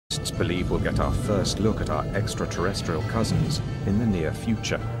Biologists believe we'll get our first look at our extraterrestrial cousins in the near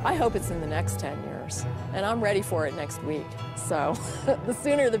future. I hope it's in the next 10 years, and I'm ready for it next week. So the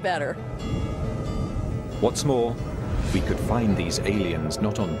sooner the better. What's more, we could find these aliens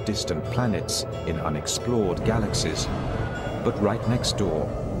not on distant planets in unexplored galaxies, but right next door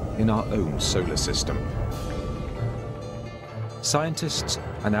in our own solar system. Scientists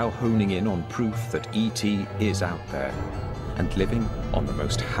are now honing in on proof that ET is out there and living on the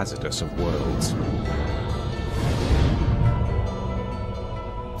most hazardous of worlds.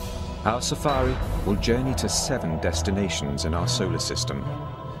 Our safari will journey to 7 destinations in our solar system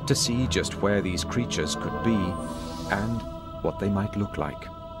to see just where these creatures could be and what they might look like.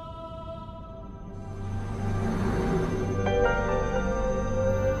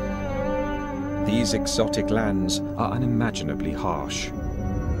 These exotic lands are unimaginably harsh.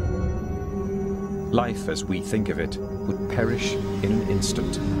 Life as we think of it would perish in an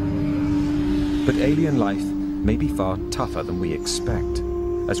instant. But alien life may be far tougher than we expect,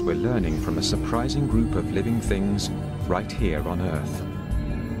 as we're learning from a surprising group of living things right here on Earth.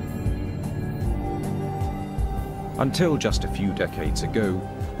 Until just a few decades ago,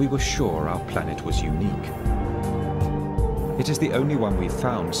 we were sure our planet was unique. It is the only one we've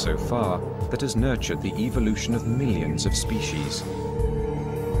found so far that has nurtured the evolution of millions of species.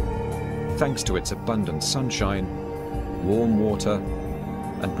 Thanks to its abundant sunshine, warm water,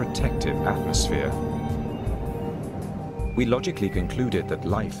 and protective atmosphere. We logically concluded that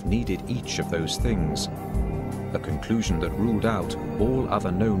life needed each of those things, a conclusion that ruled out all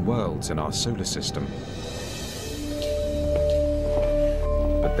other known worlds in our solar system.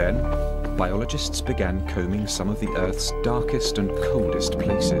 But then, biologists began combing some of the Earth's darkest and coldest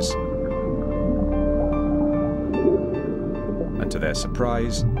places. And to their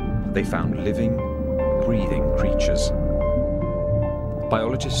surprise, they found living, breathing creatures.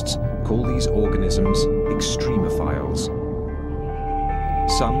 Biologists call these organisms extremophiles.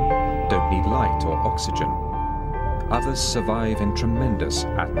 Some don't need light or oxygen. Others survive in tremendous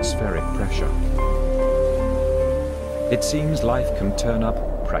atmospheric pressure. It seems life can turn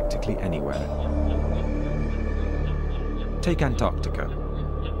up practically anywhere. Take Antarctica.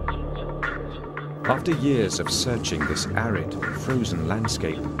 After years of searching this arid, frozen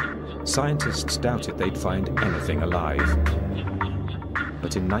landscape, scientists doubted they'd find anything alive.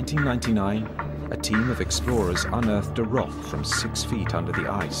 But in 1999, a team of explorers unearthed a rock from 6 feet under the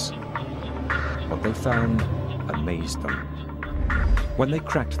ice. What they found amazed them. When they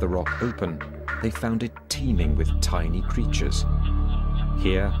cracked the rock open, they found it teeming with tiny creatures.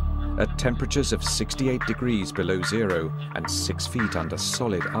 Here, at temperatures of 68 degrees below zero and 6 feet under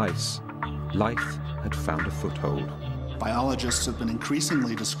solid ice, life had found a foothold. Biologists have been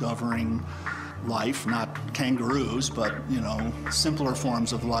increasingly discovering life, not kangaroos, but, simpler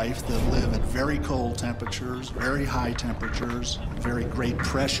forms of life that live at very cold temperatures, very high temperatures, very great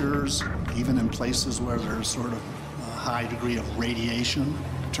pressures, even in places where there's sort of a high degree of radiation.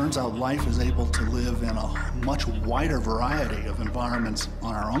 It turns out life is able to live in a much wider variety of environments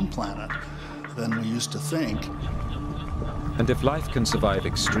on our own planet than we used to think. And if life can survive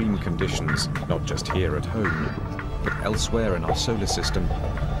extreme conditions, not just here at home, but elsewhere in our solar system,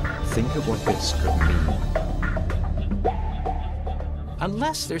 think of what this could mean.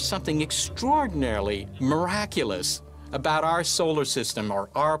 Unless there's something extraordinarily miraculous about our solar system or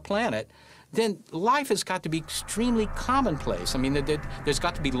our planet, then life has got to be extremely commonplace. I mean, there's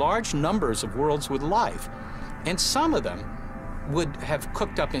got to be large numbers of worlds with life, and some of them would have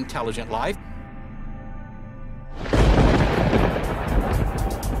cooked up intelligent life.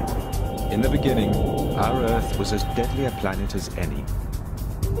 In the beginning, our Earth was as deadly a planet as any.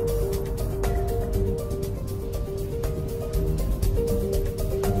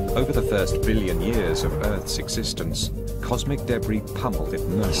 Over the first billion years of Earth's existence, cosmic debris pummeled it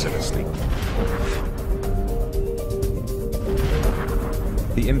mercilessly.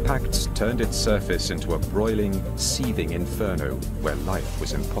 The impacts turned its surface into a broiling, seething inferno where life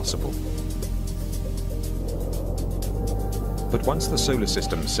was impossible. But once the solar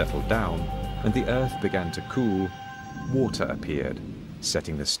system settled down and the Earth began to cool, water appeared,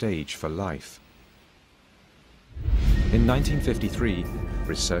 setting the stage for life. In 1953,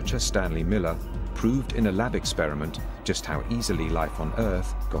 researcher Stanley Miller proved in a lab experiment just how easily life on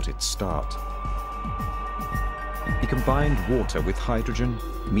Earth got its start. He combined water with hydrogen,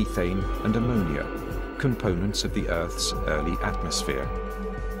 methane, and ammonia, components of the Earth's early atmosphere.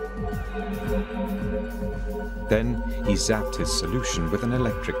 Then he zapped his solution with an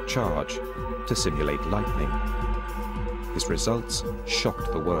electric charge to simulate lightning. His results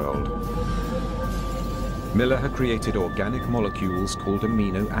shocked the world. Miller had created organic molecules called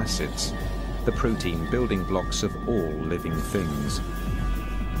amino acids, the protein building blocks of all living things.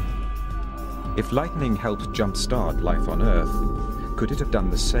 If lightning helped jumpstart life on Earth, could it have done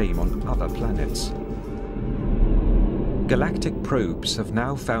the same on other planets? Galactic probes have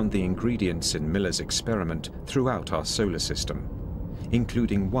now found the ingredients in Miller's experiment throughout our solar system,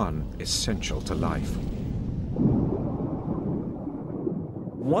 including one essential to life.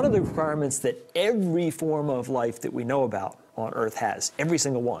 One of the requirements that every form of life that we know about on Earth has, every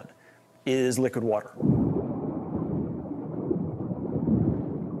single one, is liquid water.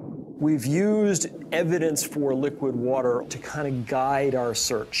 We've used evidence for liquid water to kind of guide our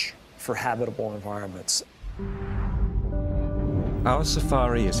search for habitable environments. Our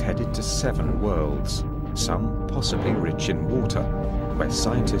safari is headed to 7 worlds, some possibly rich in water, where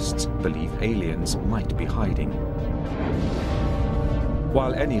scientists believe aliens might be hiding.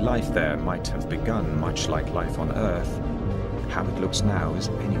 While any life there might have begun much like life on Earth, how it looks now is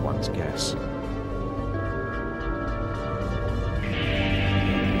anyone's guess.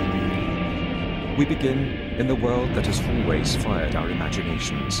 We begin in the world that has always fired our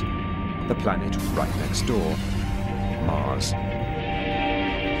imaginations, the planet right next door, Mars.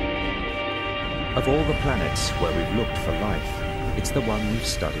 Of all the planets where we've looked for life, it's the one we've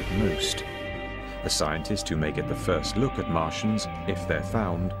studied most. The scientist who may get the first look at Martians, if they're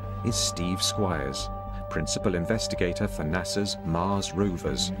found, is Steve Squires, principal investigator for NASA's Mars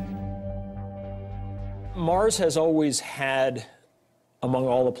rovers. Mars has always had, among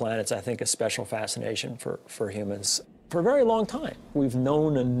all the planets, I think, a special fascination for humans. For a very long time, we've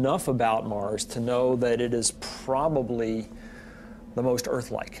known enough about Mars to know that it is probably the most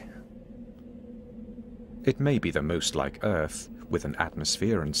Earth-like. It may be the most like Earth, with an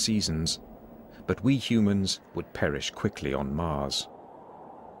atmosphere and seasons, but we humans would perish quickly on Mars.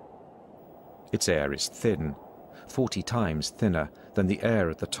 Its air is thin, 40 times thinner than the air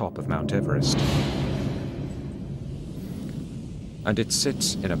at the top of Mount Everest. And it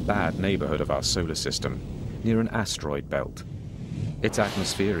sits in a bad neighborhood of our solar system, near an asteroid belt. Its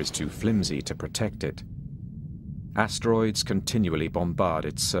atmosphere is too flimsy to protect it. Asteroids continually bombard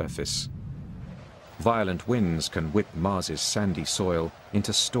its surface. Violent winds can whip Mars's sandy soil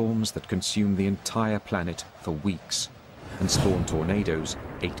into storms that consume the entire planet for weeks and spawn tornadoes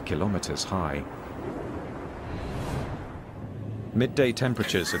 8 kilometers high. Midday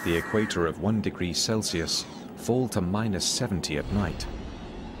temperatures at the equator of 1 degree Celsius fall to -70 at night.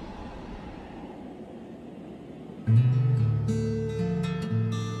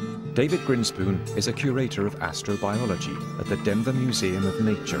 David Grinspoon is a curator of astrobiology at the Denver Museum of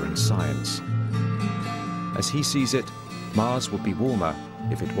Nature and Science. As he sees it, Mars would be warmer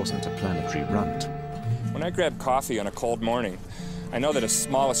if it wasn't a planetary runt. When I grab coffee on a cold morning, I know that a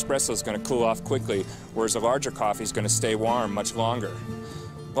small espresso is going to cool off quickly, whereas a larger coffee is going to stay warm much longer.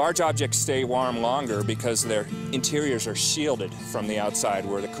 Large objects stay warm longer because their interiors are shielded from the outside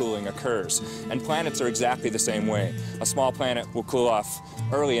where the cooling occurs. And planets are exactly the same way. A small planet will cool off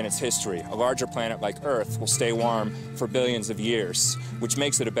early in its history. A larger planet like Earth will stay warm for billions of years, which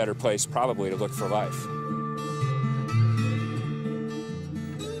makes it a better place probably to look for life.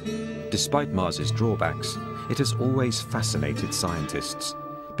 Despite Mars's drawbacks, it has always fascinated scientists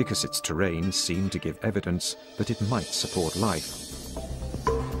because its terrain seemed to give evidence that it might support life.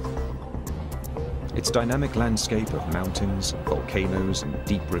 Its dynamic landscape of mountains, volcanoes, and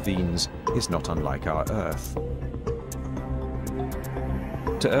deep ravines is not unlike our Earth.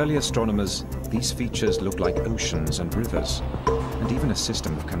 To early astronomers, these features look like oceans and rivers, and even a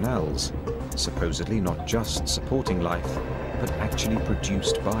system of canals, supposedly not just supporting life, but actually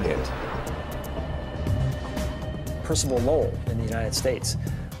produced by it. Percival Lowell in the United States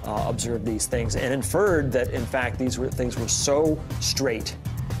observed these things and inferred that, in fact, these things were so straight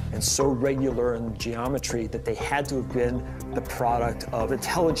and so regular in geometry that they had to have been the product of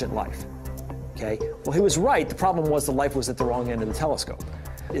intelligent life. Okay? Well, he was right. The problem was the life was at the wrong end of the telescope.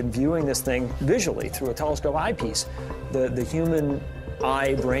 In viewing this thing visually through a telescope eyepiece, the human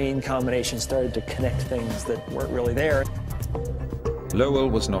eye-brain combination started to connect things that weren't really there. Lowell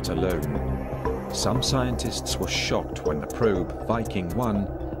was not alone. Some scientists were shocked when the probe Viking 1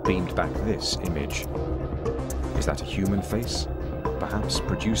 beamed back this image. Is that a human face? Perhaps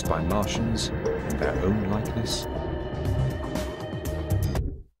produced by Martians in their own likeness?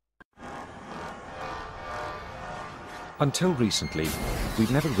 Until recently,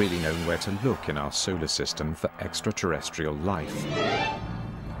 we'd never really known where to look in our solar system for extraterrestrial life.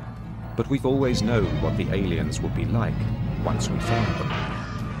 But we've always known what the aliens would be like once we found them.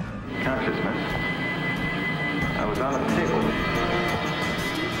 Consciousness. I was on a table.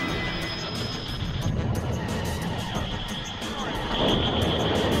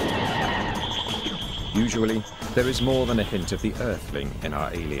 Usually, there is more than a hint of the Earthling in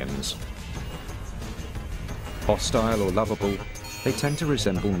our aliens. Hostile or lovable, they tend to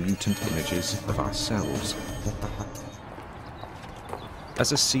resemble mutant images of ourselves.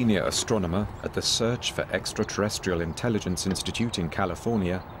 As a senior astronomer at the Search for Extraterrestrial Intelligence Institute in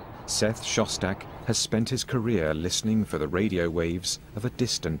California, Seth Shostak has spent his career listening for the radio waves of a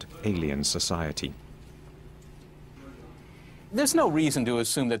distant alien society. There's no reason to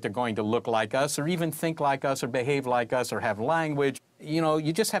assume that they're going to look like us or even think like us or behave like us or have language. You know,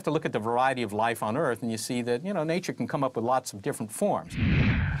 you just have to look at the variety of life on Earth and you see that, you know, nature can come up with lots of different forms.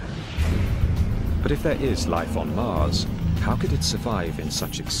 But if there is life on Mars, how could it survive in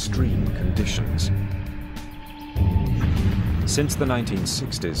such extreme conditions? Since the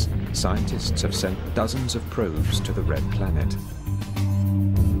 1960s, scientists have sent dozens of probes to the Red Planet.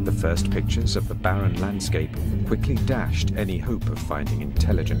 The first pictures of the barren landscape quickly dashed any hope of finding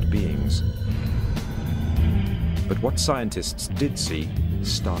intelligent beings. But what scientists did see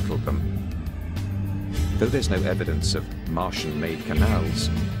startled them. Though there's no evidence of Martian-made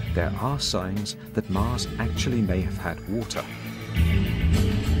canals, there are signs that Mars actually may have had water.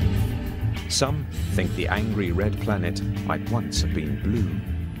 Some think the angry red planet might once have been blue.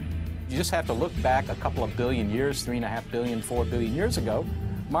 You just have to look back a couple of billion years, 3.5 billion, 4 billion years ago.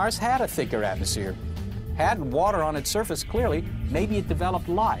 Mars had a thicker atmosphere, had water on its surface clearly. Maybe it developed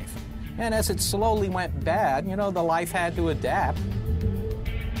life. And as it slowly went bad, you know, the life had to adapt.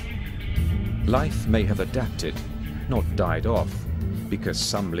 Life may have adapted, not died off, because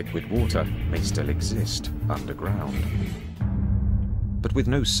some liquid water may still exist underground. But with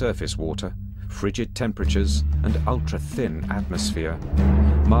no surface water, frigid temperatures, and ultra-thin atmosphere,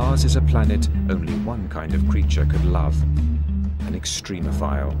 Mars is a planet only one kind of creature could love, an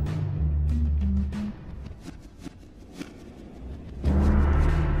extremophile.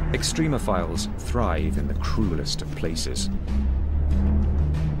 Extremophiles thrive in the cruelest of places.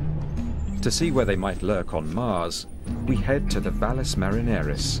 To see where they might lurk on Mars, we head to the Valles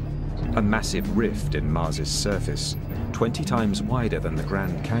Marineris, a massive rift in Mars's surface, 20 times wider than the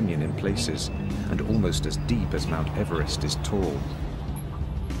Grand Canyon in places, and almost as deep as Mount Everest is tall.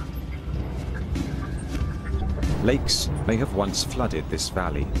 Lakes may have once flooded this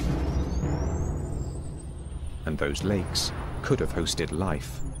valley, and those lakes could have hosted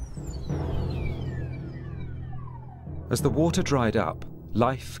life. As the water dried up,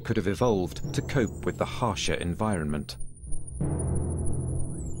 life could have evolved to cope with the harsher environment.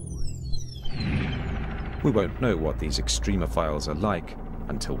 We won't know what these extremophiles are like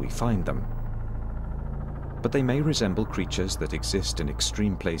until we find them. But they may resemble creatures that exist in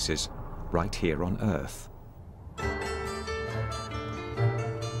extreme places right here on Earth.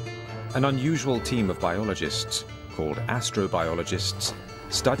 An unusual team of biologists, called astrobiologists,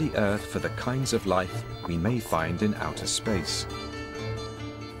 study Earth for the kinds of life we may find in outer space.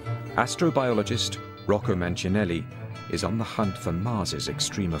 Astrobiologist Rocco Mancinelli is on the hunt for Mars's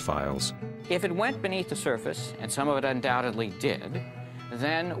extremophiles. If it went beneath the surface, and some of it undoubtedly did,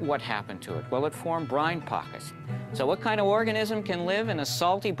 then what happened to it? Well, it formed brine pockets. So what kind of organism can live in a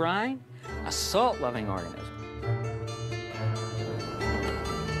salty brine? A salt-loving organism.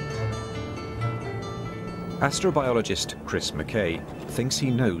 Astrobiologist Chris McKay thinks he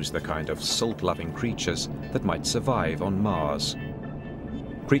knows the kind of salt-loving creatures that might survive on Mars.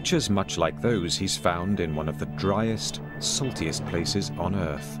 Creatures much like those he's found in one of the driest, saltiest places on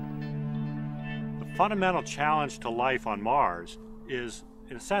Earth. The fundamental challenge to life on Mars is,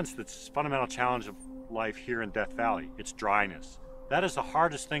 in a sense, the fundamental challenge of life here in Death Valley. It's dryness. That is the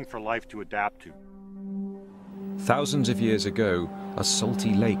hardest thing for life to adapt to. Thousands of years ago, a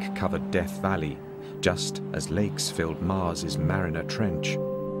salty lake covered Death Valley, just as lakes filled Mars's Mariner Trench.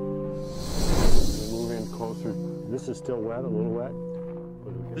 Move in closer. This is still wet, a little wet.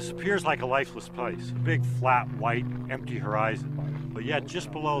 This appears like a lifeless place, a big, flat, white, empty horizon. But yet,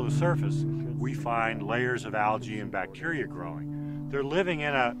 just below the surface, we find layers of algae and bacteria growing. They're living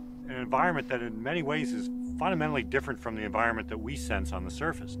in an environment that in many ways is fundamentally different from the environment that we sense on the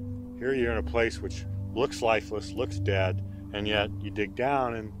surface. Here you're in a place which looks lifeless, looks dead, and yet you dig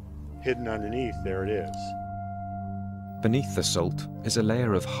down and hidden underneath, there it is. Beneath the salt is a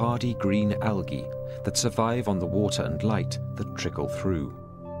layer of hardy green algae that survive on the water and light that trickle through.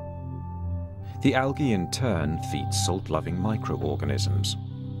 The algae in turn feed salt-loving microorganisms.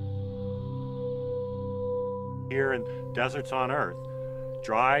 Here in deserts on Earth,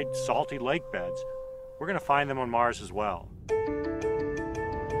 dried, salty lake beds, we're going to find them on Mars as well.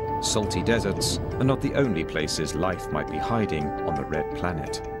 Salty deserts are not the only places life might be hiding on the red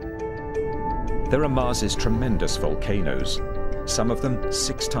planet. There are Mars's tremendous volcanoes, some of them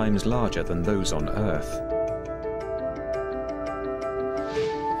 6 times larger than those on Earth.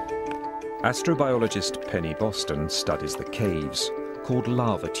 Astrobiologist Penny Boston studies the caves, called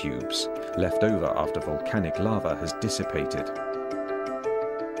lava tubes, left over after volcanic lava has dissipated.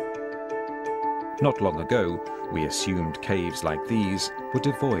 Not long ago, we assumed caves like these were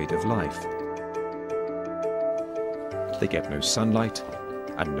devoid of life. They get no sunlight,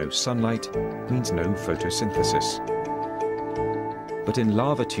 and no sunlight means no photosynthesis. But in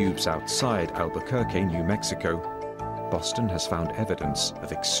lava tubes outside Albuquerque, New Mexico, Boston has found evidence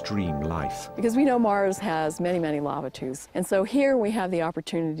of extreme life. Because we know Mars has many, many lava tubes. And so here we have the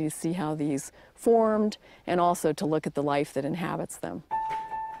opportunity to see how these formed and also to look at the life that inhabits them.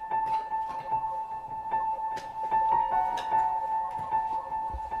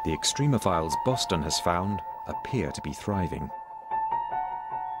 The extremophiles Boston has found appear to be thriving.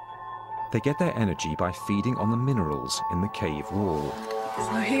 They get their energy by feeding on the minerals in the cave wall.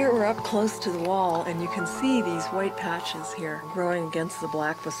 So here we're up close to the wall, and you can see these white patches here growing against the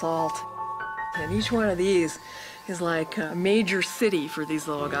black basalt. And each one of these is like a major city for these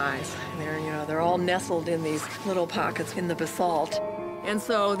little guys. And they're all nestled in these little pockets in the basalt. And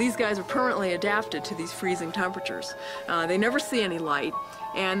so these guys are permanently adapted to these freezing temperatures. They never see any light,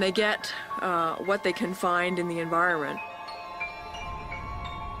 and they get what they can find in the environment.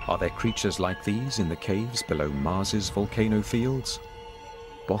 Are there creatures like these in the caves below Mars's volcano fields?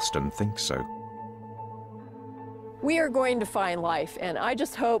 Boston thinks so. We are going to find life, and I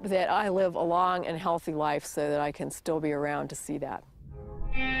just hope that I live a long and healthy life so that I can still be around to see that.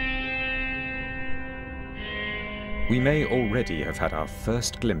 We may already have had our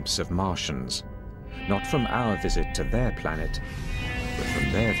first glimpse of Martians, not from our visit to their planet, but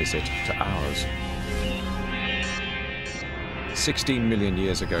from their visit to ours. 16 million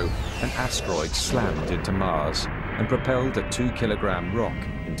years ago, an asteroid slammed into Mars and propelled a 2-kilogram rock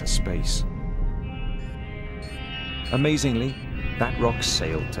into space. Amazingly, that rock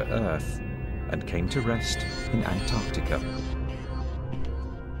sailed to Earth and came to rest in Antarctica.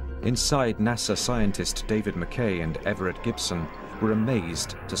 Inside, NASA scientist David McKay and Everett Gibson were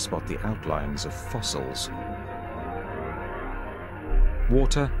amazed to spot the outlines of fossils.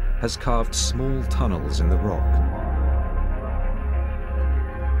 Water has carved small tunnels in the rock.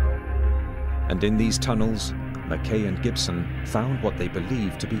 And in these tunnels, McKay and Gibson found what they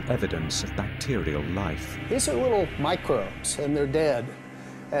believed to be evidence of bacterial life. These are little microbes, and they're dead,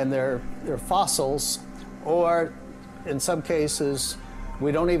 and they're fossils, or in some cases,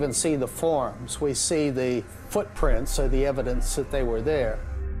 we don't even see the forms. We see the footprints or the evidence that they were there.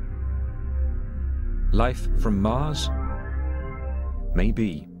 Life from Mars?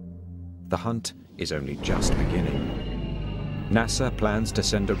 Maybe. The hunt is only just beginning. NASA plans to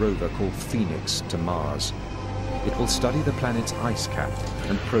send a rover called Phoenix to Mars. It will study the planet's ice cap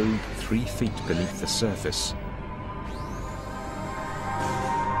and probe 3 feet beneath the surface.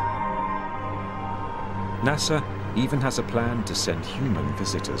 NASA even has a plan to send human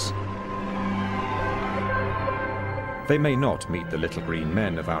visitors. They may not meet the little green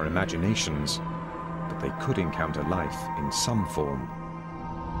men of our imaginations, but they could encounter life in some form.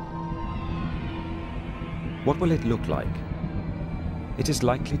 What will it look like? It is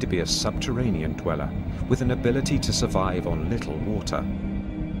likely to be a subterranean dweller with an ability to survive on little water.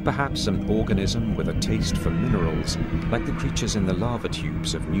 Perhaps an organism with a taste for minerals, like the creatures in the lava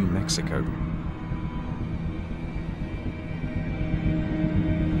tubes of New Mexico.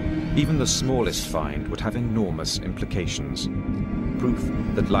 Even the smallest find would have enormous implications. Proof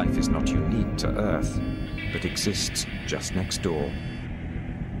that life is not unique to Earth, but exists just next door.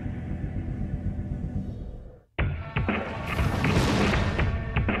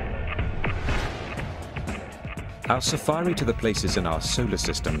 Our safari to the places in our solar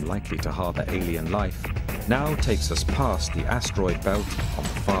system likely to harbor alien life now takes us past the asteroid belt on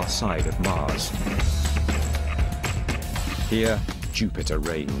the far side of Mars. Here, Jupiter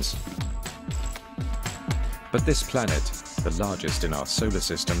reigns. But this planet, the largest in our solar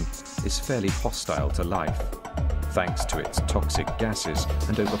system, is fairly hostile to life, thanks to its toxic gases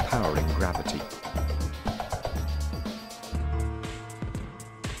and overpowering gravity.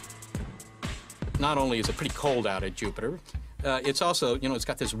 Not only is it pretty cold out at Jupiter, it's also, it's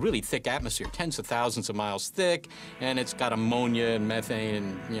got this really thick atmosphere, tens of thousands of miles thick, and it's got ammonia and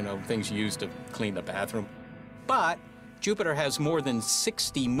methane and, things used to clean the bathroom. But Jupiter has more than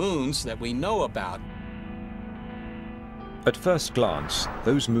 60 moons that we know about. At first glance,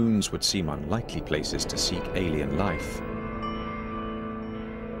 those moons would seem unlikely places to seek alien life.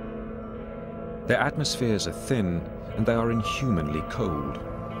 Their atmospheres are thin, and they are inhumanly cold.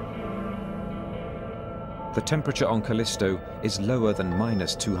 the temperature on Callisto is lower than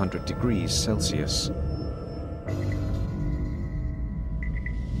 -200 degrees Celsius.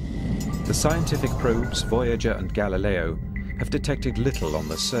 The scientific probes Voyager and Galileo have detected little on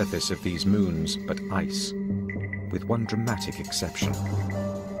the surface of these moons but ice, with one dramatic exception.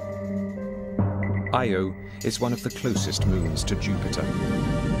 Io is one of the closest moons to Jupiter.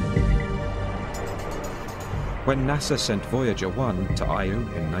 When NASA sent Voyager 1 to Io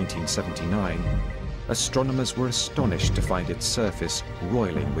in 1979, astronomers were astonished to find its surface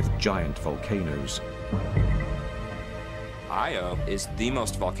roiling with giant volcanoes. Io is the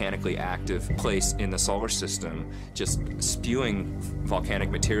most volcanically active place in the solar system, just spewing volcanic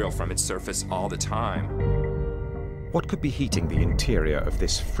material from its surface all the time. What could be heating the interior of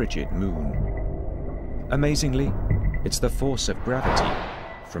this frigid moon? Amazingly, it's the force of gravity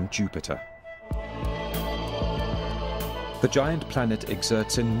from Jupiter. The giant planet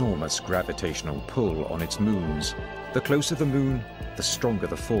exerts enormous gravitational pull on its moons. The closer the moon, the stronger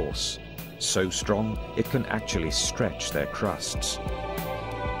the force. So strong, it can actually stretch their crusts.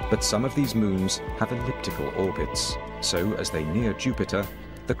 But some of these moons have elliptical orbits, so as they near Jupiter,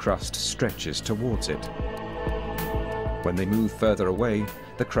 the crust stretches towards it. When they move further away,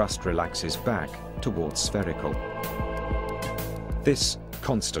 the crust relaxes back towards spherical. This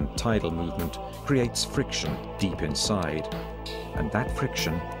constant tidal movement creates friction deep inside, and that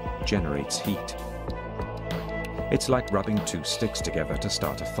friction generates heat. It's like rubbing two sticks together to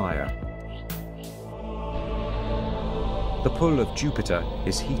start a fire. The pull of Jupiter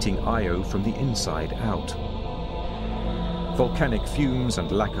is heating Io from the inside out. Volcanic fumes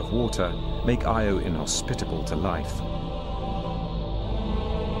and lack of water make Io inhospitable to life.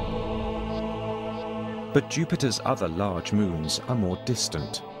 But Jupiter's other large moons are more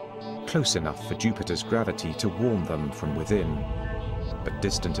distant, close enough for Jupiter's gravity to warm them from within, but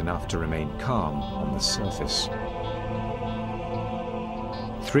distant enough to remain calm on the surface.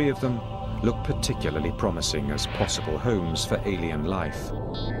 3 of them look particularly promising as possible homes for alien life.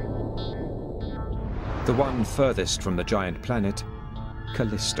 The one furthest from the giant planet,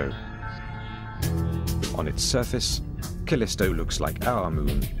 Callisto. On its surface, Callisto looks like our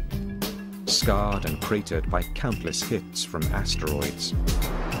moon, scarred and cratered by countless hits from asteroids.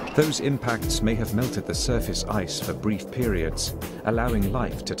 Those impacts may have melted the surface ice for brief periods, allowing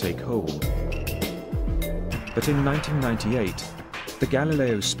life to take hold. But in 1998, the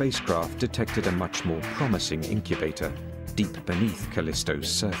Galileo spacecraft detected a much more promising incubator deep beneath Callisto's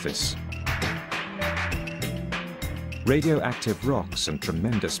surface. Radioactive rocks and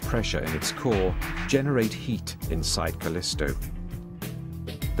tremendous pressure in its core generate heat inside Callisto.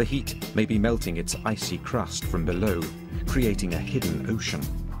 The heat may be melting its icy crust from below, creating a hidden ocean.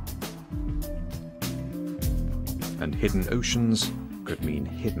 And hidden oceans could mean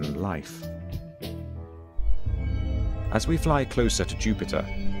hidden life. As we fly closer to Jupiter,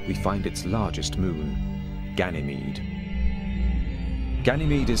 we find its largest moon, Ganymede.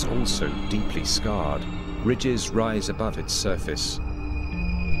 Ganymede is also deeply scarred. Ridges rise above its surface.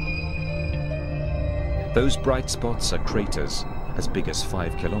 Those bright spots are craters as big as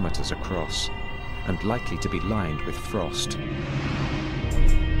 5 kilometers across and likely to be lined with frost.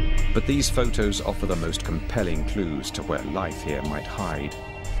 But these photos offer the most compelling clues to where life here might hide.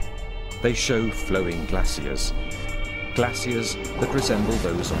 They show flowing glaciers, glaciers that resemble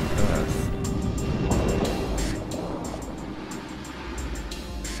those on Earth.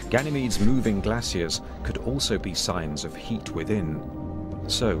 Ganymede's moving glaciers could also be signs of heat within.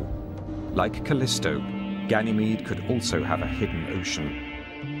 So, like Callisto, Ganymede could also have a hidden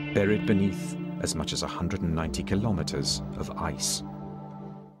ocean, buried beneath as much as 190 kilometers of ice.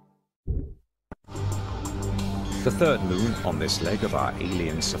 The third moon on this leg of our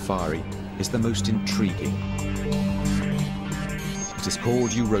alien safari is the most intriguing. It is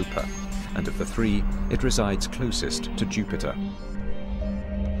called Europa, and of the 3, it resides closest to Jupiter.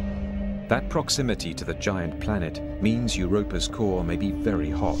 That proximity to the giant planet means Europa's core may be very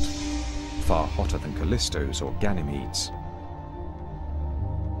hot, far hotter than Callisto's or Ganymede's.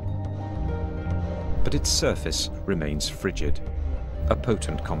 But its surface remains frigid, a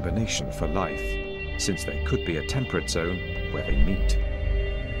potent combination for life, since there could be a temperate zone where they meet.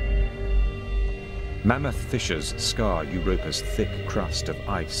 Mammoth fissures scar Europa's thick crust of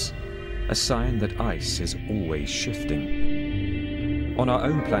ice, a sign that ice is always shifting. On our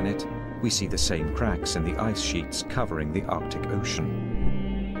own planet, we see the same cracks in the ice sheets covering the Arctic Ocean.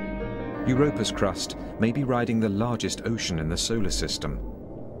 Europa's crust may be riding the largest ocean in the solar system,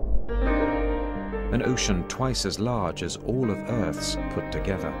 an ocean twice as large as all of Earth's put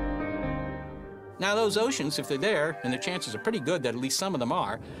together. Now those oceans, if they're there, and the chances are pretty good that at least some of them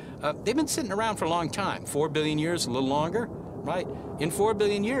are they've been sitting around for a long time, 4 billion years, a little longer, right? In 4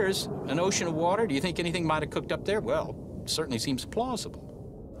 billion years, an ocean of water, do you think anything might have cooked up there? Well, certainly seems plausible.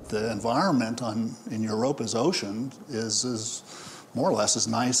 The environment in Europa's ocean is more or less as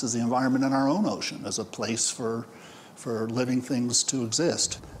nice as the environment in our own ocean, as a place for living things to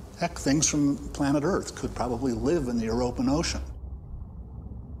exist. Heck, things from planet Earth could probably live in the European ocean.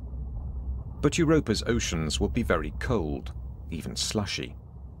 But Europa's oceans would be very cold, even slushy.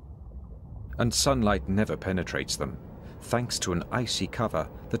 And sunlight never penetrates them, thanks to an icy cover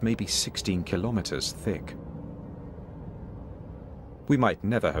that may be 16 kilometers thick. We might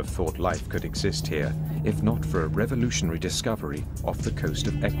never have thought life could exist here if not for a revolutionary discovery off the coast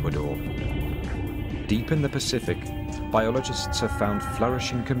of Ecuador. Deep in the Pacific, biologists have found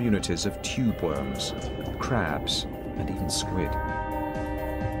flourishing communities of tube worms, crabs, and even squid.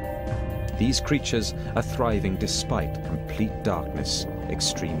 These creatures are thriving despite complete darkness,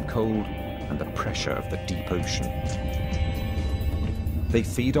 extreme cold, and the pressure of the deep ocean. They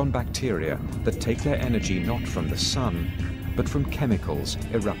feed on bacteria that take their energy not from the sun, but from chemicals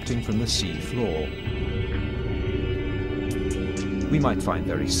erupting from the sea floor. We might find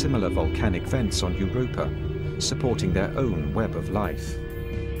very similar volcanic vents on Europa, supporting their own web of life.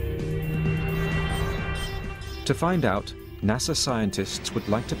 To find out, NASA scientists would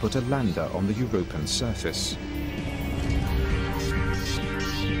like to put a lander on the European surface.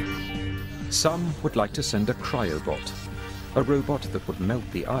 Some would like to send a cryobot, a robot that would melt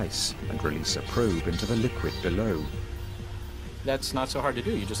the ice and release a probe into the liquid below. That's not so hard to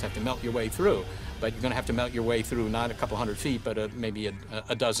do. You just have to melt your way through. But you're going to have to melt your way through not a couple hundred feet, but maybe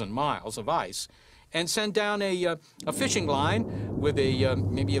a dozen miles of ice. And send down a fishing line with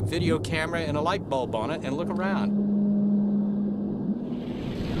maybe a video camera and a light bulb on it and look around.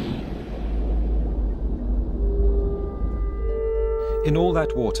 In all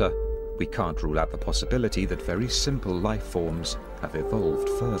that water, we can't rule out the possibility that very simple life forms have evolved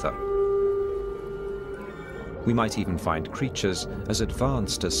further. We might even find creatures as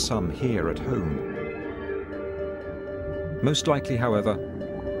advanced as some here at home. Most likely, however,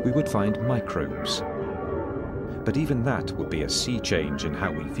 we would find microbes. But even that would be a sea change in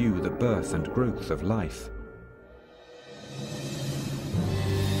how we view the birth and growth of life.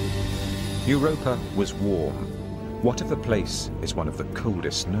 Europa was warm. What if the place is one of the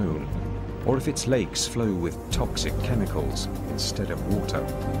coldest known? Or if its lakes flow with toxic chemicals instead of water?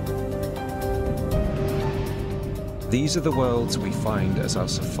 These are the worlds we find as our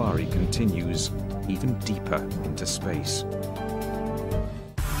safari continues even deeper into space.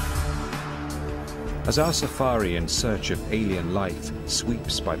 As our safari in search of alien life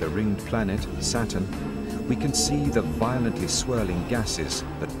sweeps by the ringed planet, Saturn, we can see the violently swirling gases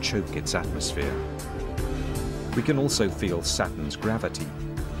that choke its atmosphere. We can also feel Saturn's gravity,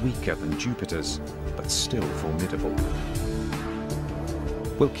 weaker than Jupiter's, but still formidable.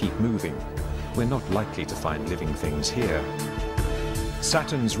 We'll keep moving. We're not likely to find living things here.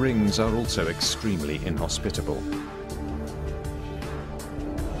 Saturn's rings are also extremely inhospitable.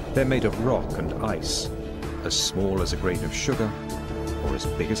 They're made of rock and ice, as small as a grain of sugar or as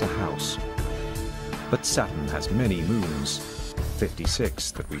big as a house. But Saturn has many moons,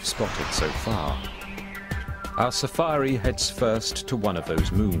 56 that we've spotted so far. Our safari heads first to one of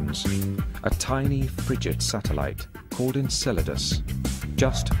those moons, a tiny frigid satellite called Enceladus,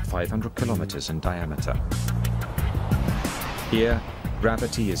 just 500 kilometers in diameter. Here,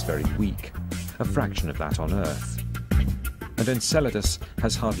 gravity is very weak, a fraction of that on Earth. And Enceladus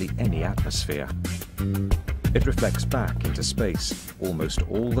has hardly any atmosphere. It reflects back into space almost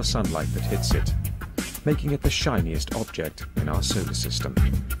all the sunlight that hits it, making it the shiniest object in our solar system.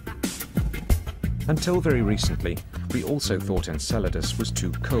 Until very recently, we also thought Enceladus was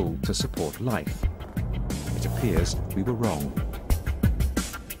too cold to support life. It appears we were wrong.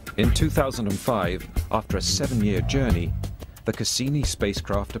 In 2005, after a 7-year journey, the Cassini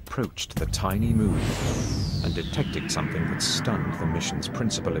spacecraft approached the tiny moon and detected something that stunned the mission's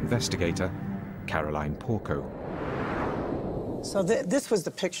principal investigator, Caroline Porco. So this was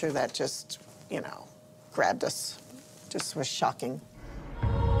the picture that just, grabbed us. Just was shocking.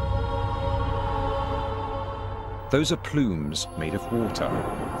 Those are plumes made of water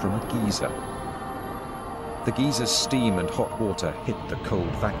from a geyser. The geyser's steam and hot water hit the cold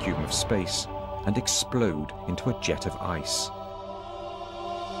vacuum of space and explode into a jet of ice.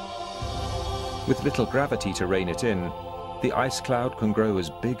 With little gravity to rein it in, the ice cloud can grow as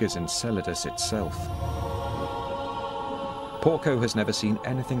big as Enceladus itself. Porco has never seen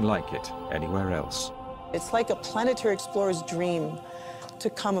anything like it anywhere else. It's like a planetary explorer's dream to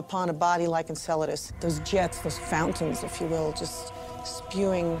come upon a body like Enceladus. Those jets, those fountains, if you will, just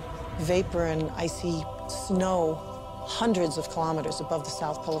spewing vapor and icy snow hundreds of kilometers above the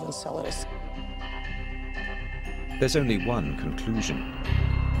south pole of Enceladus. There's only one conclusion.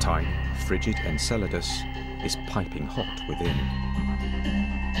 Tiny, frigid Enceladus is piping hot within.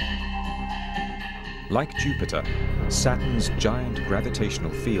 Like Jupiter, Saturn's giant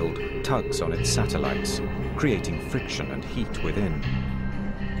gravitational field tugs on its satellites, creating friction and heat within.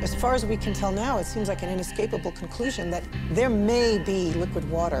 As far as we can tell now, it seems like an inescapable conclusion that there may be liquid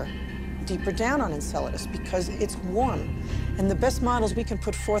water deeper down on Enceladus because it's warm. And the best models we can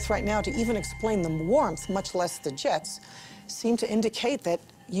put forth right now to even explain the warmth, much less the jets, seem to indicate that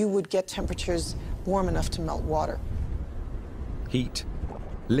you would get temperatures warm enough to melt water. Heat,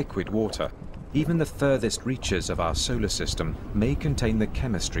 liquid water, even the furthest reaches of our solar system may contain the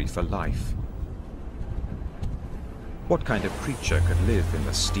chemistry for life. What kind of creature could live in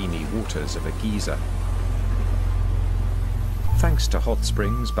the steamy waters of a geyser? Thanks to hot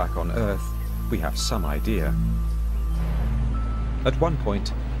springs back on Earth, we have some idea. At one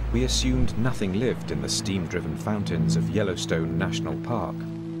point, we assumed nothing lived in the steam-driven fountains of Yellowstone National Park.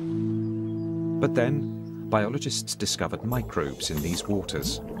 But then, biologists discovered microbes in these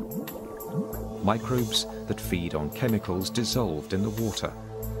waters. Microbes that feed on chemicals dissolved in the water.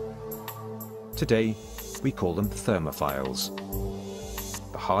 Today, we call them thermophiles.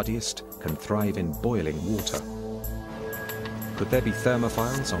 The hardiest can thrive in boiling water. Could there be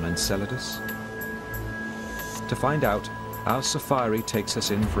thermophiles on Enceladus? To find out, our safari takes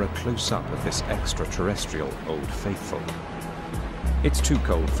us in for a close-up of this extraterrestrial Old Faithful. It's too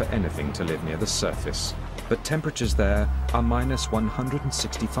cold for anything to live near the surface, but temperatures there are minus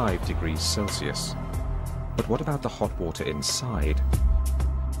 165 degrees Celsius. But what about the hot water inside?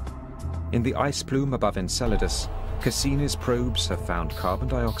 In the ice plume above Enceladus, Cassini's probes have found carbon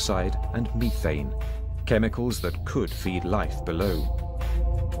dioxide and methane, chemicals that could feed life below.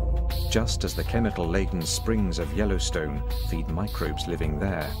 Just as the chemical-laden springs of Yellowstone feed microbes living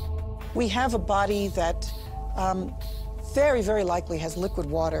there. We have a body that very, very likely has liquid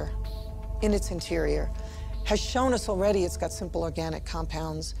water in its interior, has shown us already it's got simple organic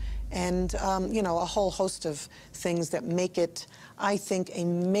compounds and, you know, a whole host of things that make it, I think, a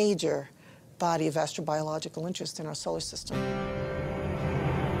major body of astrobiological interest in our solar system.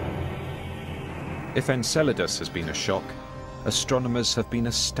 If Enceladus has been a shock, astronomers have been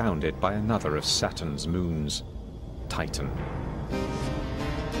astounded by another of Saturn's moons, Titan.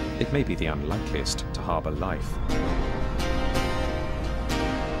 It may be the unlikeliest to harbor life.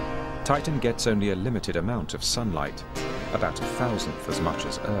 Titan gets only a limited amount of sunlight, about 1,000th as much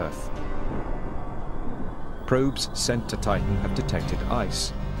as Earth. Probes sent to Titan have detected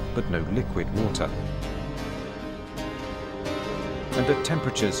ice, but no liquid water. And at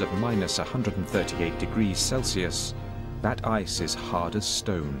temperatures of minus 138 degrees Celsius, that ice is hard as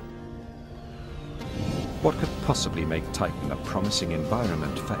stone. What could possibly make Titan a promising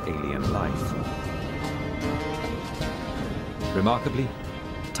environment for alien life? Remarkably,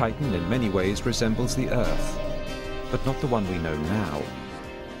 Titan in many ways resembles the Earth, but not the one we know now.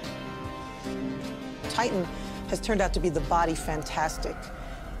 Titan has turned out to be the body fantastic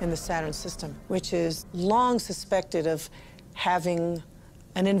in the Saturn system, which is long suspected of having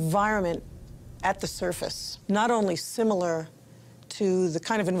an environment at the surface, not only similar to the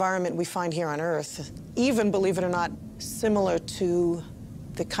kind of environment we find here on Earth, even, believe it or not, similar to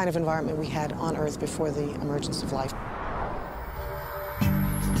the kind of environment we had on Earth before the emergence of life.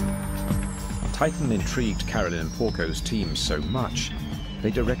 Titan intrigued Carolyn Porco's team so much,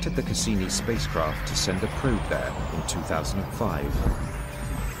 they directed the Cassini spacecraft to send a probe there in 2005.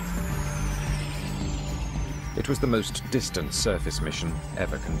 It was the most distant surface mission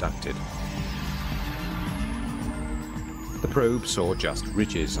ever conducted. The probe saw just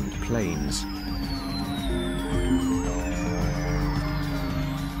ridges and plains.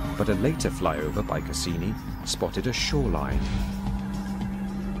 But a later flyover by Cassini spotted a shoreline.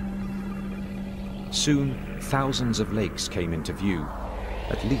 Soon, thousands of lakes came into view,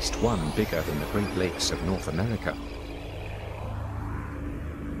 at least one bigger than the Great Lakes of North America.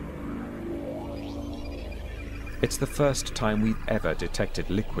 It's the first time we've ever detected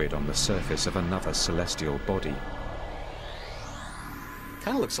liquid on the surface of another celestial body.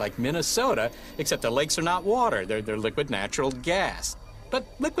 Kind of looks like Minnesota, except the lakes are not water. They're liquid natural gas. But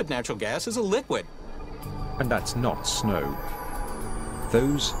liquid natural gas is a liquid. And that's not snow.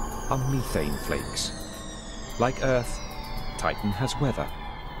 Those are methane flakes. Like Earth, Titan has weather.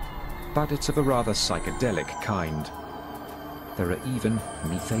 But it's of a rather psychedelic kind. There are even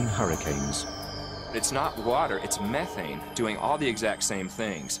methane hurricanes. It's not water, it's methane doing all the exact same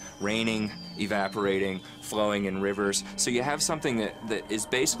things. Raining, evaporating, flowing in rivers. So you have something that is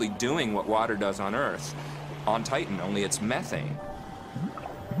basically doing what water does on Earth, on Titan, only it's methane.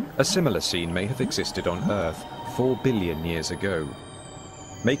 A similar scene may have existed on Earth 4 billion years ago,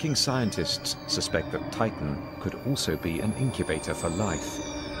 making scientists suspect that Titan could also be an incubator for life.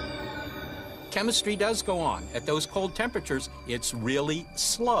 Chemistry does go on. At those cold temperatures, it's really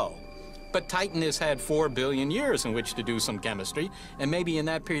slow. But Titan has had 4 billion years in which to do some chemistry, and maybe in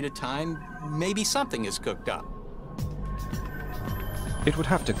that period of time, maybe something is cooked up. It would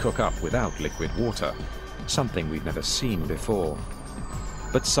have to cook up without liquid water, something we've never seen before.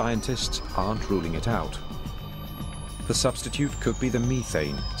 But scientists aren't ruling it out. The substitute could be the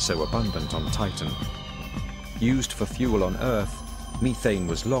methane, so abundant on Titan. Used for fuel on Earth, methane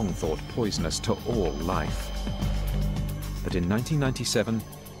was long thought poisonous to all life. But in 1997,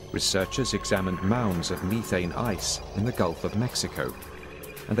 researchers examined mounds of methane ice in the Gulf of Mexico,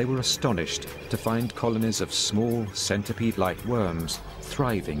 and they were astonished to find colonies of small centipede-like worms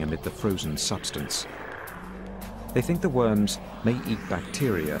thriving amid the frozen substance. They think the worms may eat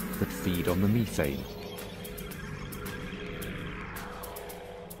bacteria that feed on the methane.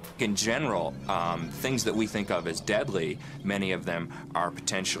 In general, things that we think of as deadly, many of them are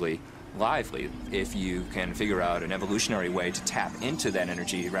potentially lively. If you can figure out an evolutionary way to tap into that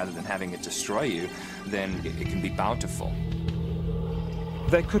energy rather than having it destroy you, then it can be bountiful.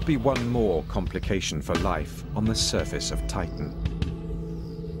 There could be one more complication for life on the surface of Titan.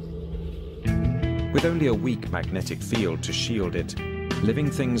 With only a weak magnetic field to shield it, living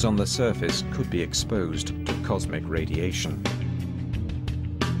things on the surface could be exposed to cosmic radiation.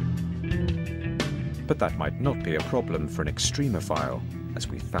 But that might not be a problem for an extremophile, as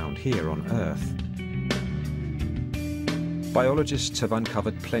we found here on Earth. Biologists have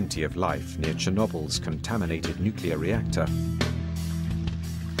uncovered plenty of life near Chernobyl's contaminated nuclear reactor,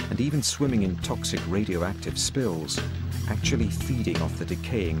 and even swimming in toxic radioactive spills, actually feeding off the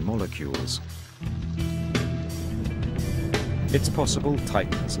decaying molecules. It's possible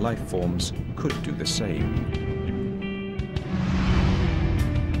Titan's life forms could do the same.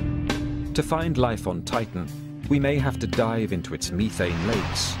 To find life on Titan, we may have to dive into its methane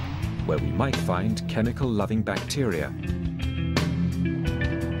lakes, where we might find chemical-loving bacteria.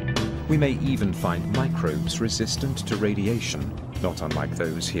 We may even find microbes resistant to radiation, not unlike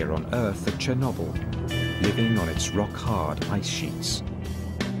those here on Earth at Chernobyl, living on its rock-hard ice sheets.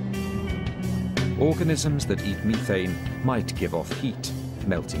 Organisms that eat methane might give off heat,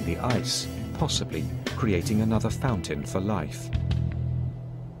 melting the ice, possibly creating another fountain for life.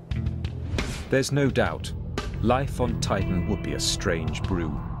 There's no doubt life on Titan would be a strange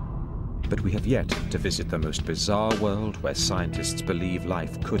brew, but we have yet to visit the most bizarre world where scientists believe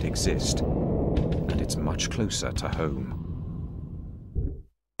life could exist, and it's much closer to home.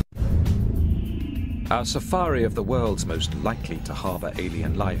 Our safari of the world's most likely to harbor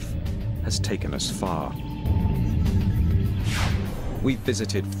alien life has taken us far. We've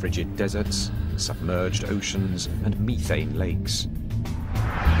visited frigid deserts, submerged oceans, and methane lakes.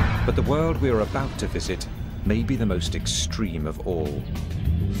 But the world we are about to visit may be the most extreme of all.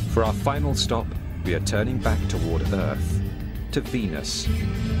 For our final stop, we are turning back toward Earth, to Venus,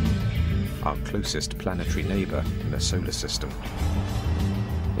 our closest planetary neighbor in the solar system.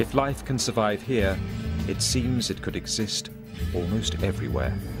 If life can survive here, it seems it could exist almost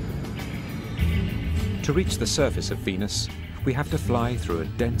everywhere. To reach the surface of Venus, we have to fly through a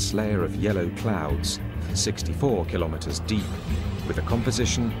dense layer of yellow clouds, 64 kilometers deep, with a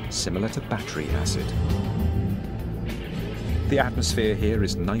composition similar to battery acid. The atmosphere here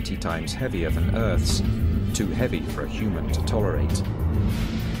is 90 times heavier than Earth's, too heavy for a human to tolerate.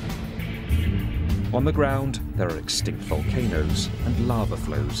 On the ground, there are extinct volcanoes and lava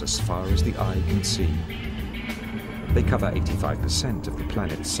flows as far as the eye can see. They cover 85% of the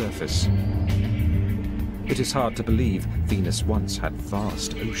planet's surface. It is hard to believe Venus once had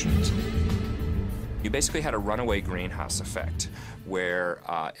vast oceans. You basically had a runaway greenhouse effect, where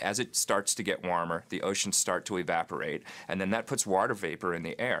as it starts to get warmer, the oceans start to evaporate, and then that puts water vapor in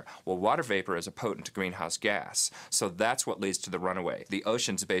the air. Well, water vapor is a potent greenhouse gas, so that's what leads to the runaway. The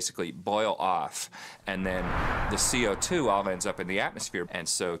oceans basically boil off, and then the CO2 all ends up in the atmosphere, and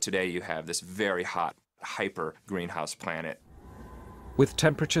so today you have this very hot, hyper greenhouse planet. With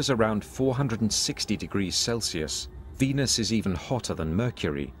temperatures around 460 degrees Celsius, Venus is even hotter than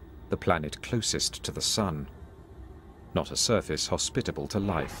Mercury, the planet closest to the Sun. Not a surface hospitable to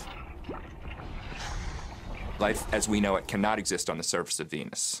life. Life as we know it cannot exist on the surface of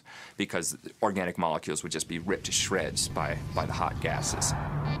Venus because organic molecules would just be ripped to shreds by the hot gases.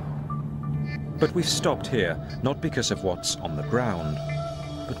 But we've stopped here, not because of what's on the ground,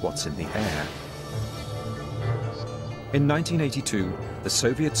 but what's in the air. In 1982, the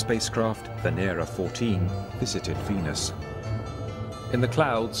Soviet spacecraft Venera 14 visited Venus. In the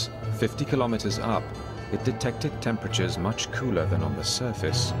clouds, 50 kilometers up, it detected temperatures much cooler than on the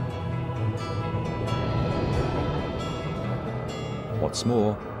surface. What's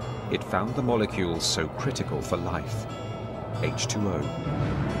more, it found the molecules so critical for life, H2O.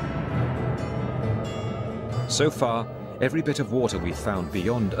 So far, every bit of water we've found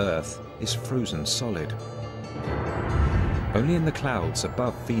beyond Earth is frozen solid. Only in the clouds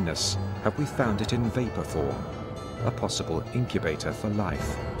above Venus have we found it in vapor form, a possible incubator for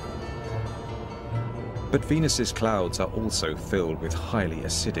life. But Venus's clouds are also filled with highly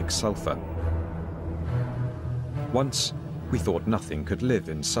acidic sulfur. Once, we thought nothing could live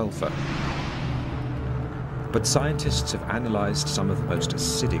in sulfur. But scientists have analyzed some of the most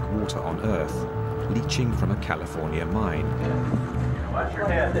acidic water on Earth, leaching from a California mine. Watch your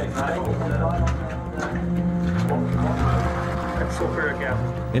head. Sulfuric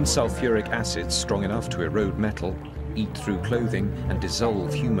acid. In sulfuric acid strong enough to erode metal, eat through clothing, and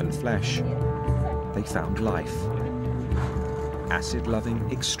dissolve human flesh, they found life. Acid-loving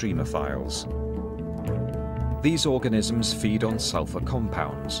extremophiles. These organisms feed on sulfur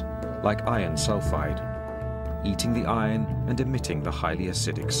compounds, like iron sulfide, eating the iron and emitting the highly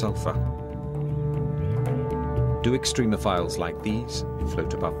acidic sulfur. Do extremophiles like these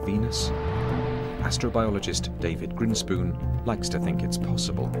float above Venus? Astrobiologist David Grinspoon likes to think it's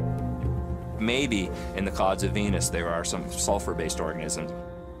possible. Maybe in the clouds of Venus there are some sulfur-based organisms.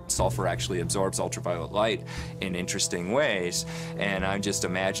 Sulfur actually absorbs ultraviolet light in interesting ways, and I'm just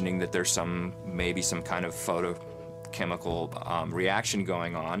imagining that there's maybe some kind of photochemical reaction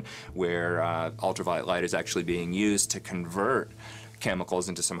going on where ultraviolet light is actually being used to convert chemicals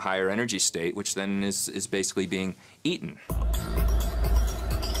into some higher energy state, which then is basically being eaten.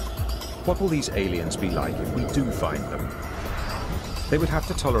 What will these aliens be like if we do find them? They would have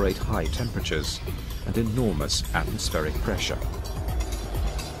to tolerate high temperatures and enormous atmospheric pressure.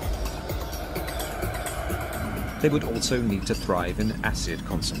 They would also need to thrive in acid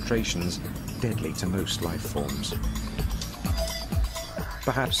concentrations deadly to most life forms.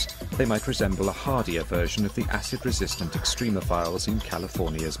 Perhaps they might resemble a hardier version of the acid-resistant extremophiles in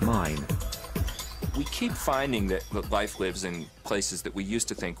California's mine. We keep finding that life lives in places that we used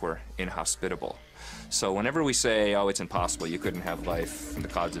to think were inhospitable. So whenever we say, oh, it's impossible, you couldn't have life in the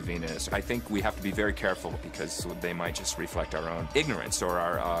clouds of Venus, I think we have to be very careful because they might just reflect our own ignorance or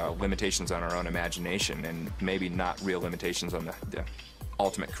our limitations on our own imagination, and maybe not real limitations on the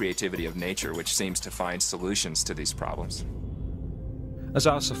ultimate creativity of nature, which seems to find solutions to these problems. As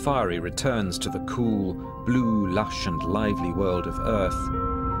our safari returns to the cool, blue, lush and lively world of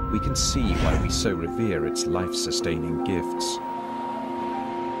Earth, we can see why we so revere its life-sustaining gifts.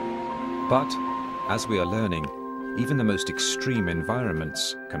 But, as we are learning, even the most extreme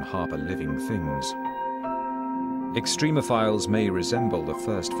environments can harbor living things. Extremophiles may resemble the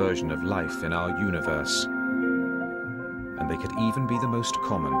first version of life in our universe, and they could even be the most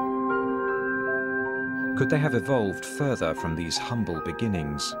common. Could they have evolved further from these humble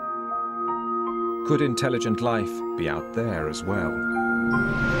beginnings? Could intelligent life be out there as well?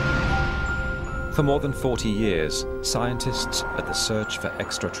 For more than 40 years, scientists at the Search for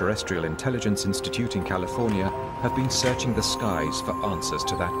Extraterrestrial Intelligence Institute in California have been searching the skies for answers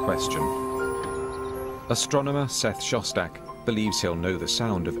to that question. Astronomer Seth Shostak believes he'll know the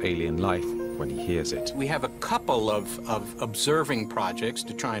sound of alien life when he hears it. We have a couple of observing projects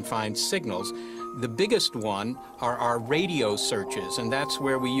to try and find signals. The biggest one are our radio searches, and that's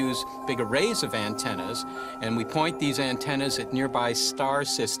where we use big arrays of antennas, and we point these antennas at nearby star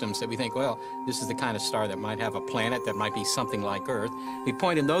systems that we think, well, this is the kind of star that might have a planet that might be something like Earth. We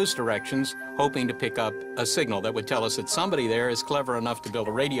point in those directions, hoping to pick up a signal that would tell us that somebody there is clever enough to build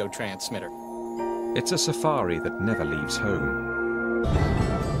a radio transmitter. It's a safari that never leaves home.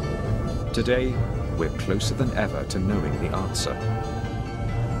 Today, we're closer than ever to knowing the answer.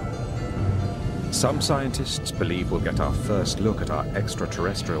 Some scientists believe we'll get our first look at our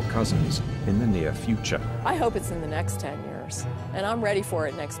extraterrestrial cousins in the near future. I hope it's in the next 10 years, and I'm ready for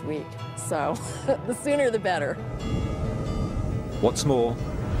it next week. So, the sooner the better. What's more,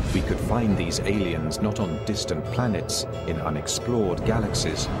 we could find these aliens not on distant planets in unexplored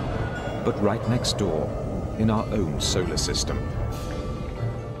galaxies, but right next door in our own solar system.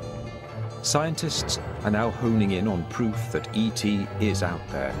 Scientists are now honing in on proof that ET is out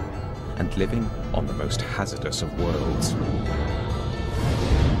there and living on the most hazardous of worlds.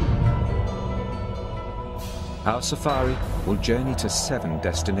 Our safari will journey to 7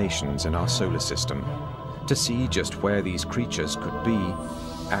 destinations in our solar system to see just where these creatures could be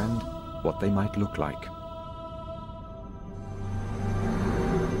and what they might look like.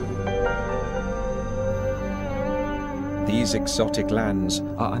 These exotic lands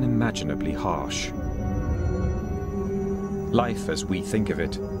are unimaginably harsh. Life as we think of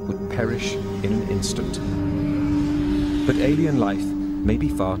it would perish in an instant. But alien life may be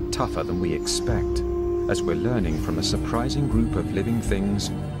far tougher than we expect, as we're learning from a surprising group of living things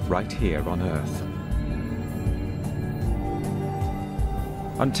right here on Earth.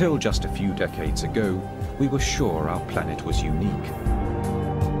 Until just a few decades ago, we were sure our planet was unique.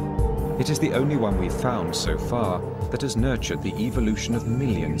 It is the only one we've found so far that has nurtured the evolution of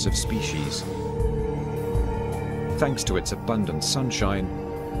millions of species. Thanks to its abundant sunshine,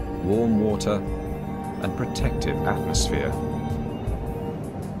 warm water, and protective atmosphere.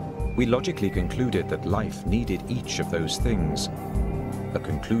 We logically concluded that life needed each of those things, a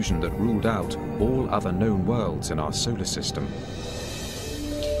conclusion that ruled out all other known worlds in our solar system.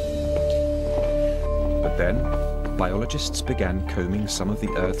 But then, biologists began combing some of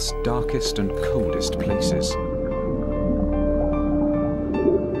the Earth's darkest and coldest places.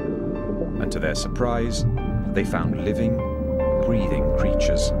 And to their surprise, they found living, breathing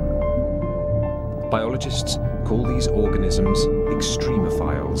creatures. Biologists call these organisms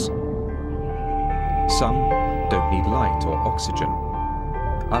extremophiles. Some don't need light or oxygen.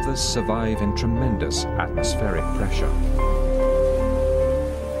 Others survive in tremendous atmospheric pressure.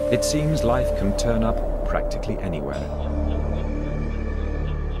 It seems life can turn up practically anywhere.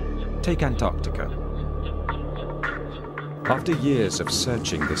 Take Antarctica. After years of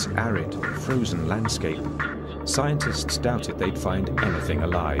searching this arid, frozen landscape, scientists doubted they'd find anything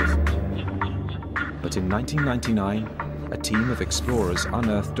alive. But in 1999, a team of explorers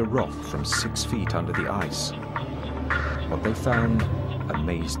unearthed a rock from 6 feet under the ice. What they found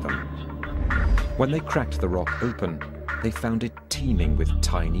amazed them. When they cracked the rock open, they found it teeming with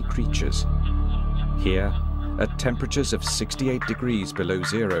tiny creatures. Here, at temperatures of 68 degrees below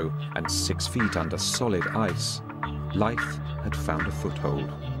zero and 6 feet under solid ice, life had found a foothold.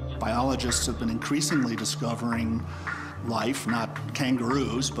 Biologists have been increasingly discovering life, not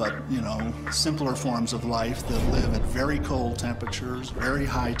kangaroos, but, simpler forms of life that live at very cold temperatures, very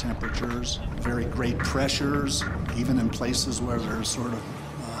high temperatures, very great pressures, even in places where there's sort of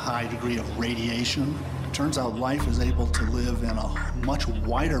a high degree of radiation. It turns out life is able to live in a much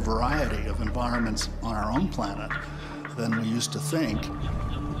wider variety of environments on our own planet than we used to think.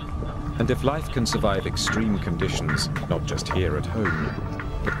 And if life can survive extreme conditions, not just here at home,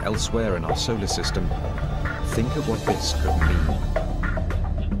 but elsewhere in our solar system, think of what this could mean.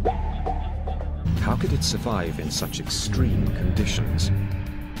 How could it survive in such extreme conditions?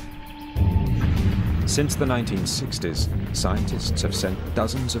 Since the 1960s, scientists have sent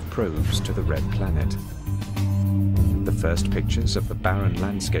dozens of probes to the Red Planet. The first pictures of the barren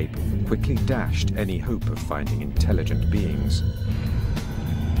landscape quickly dashed any hope of finding intelligent beings.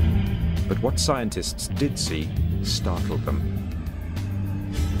 But what scientists did see startled them.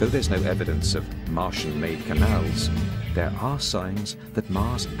 Though there's no evidence of Martian-made canals, there are signs that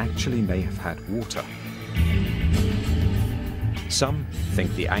Mars actually may have had water. Some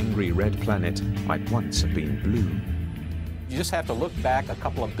think the angry red planet might once have been blue. You just have to look back a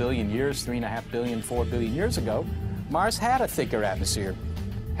couple of billion years, 3.5 billion, 4 billion years ago. Mars had a thicker atmosphere,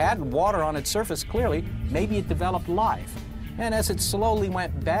 had water on its surface clearly. Maybe it developed life. And as it slowly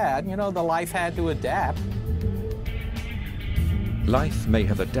went bad, the life had to adapt. Life may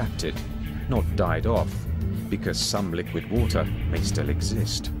have adapted, not died off, because some liquid water may still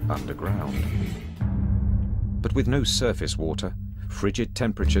exist underground. But with no surface water, frigid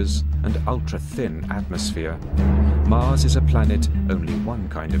temperatures, and ultra-thin atmosphere, Mars is a planet only one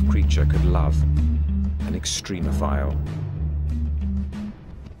kind of creature could love, an extremophile.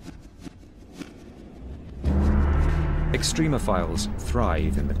 Extremophiles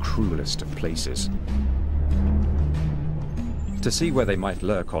thrive in the cruelest of places. To see where they might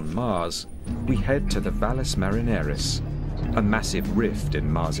lurk on Mars, we head to the Valles Marineris, a massive rift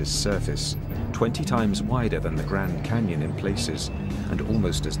in Mars's surface, 20 times wider than the Grand Canyon in places, and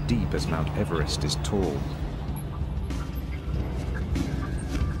almost as deep as Mount Everest is tall.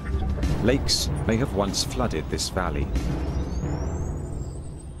 Lakes may have once flooded this valley,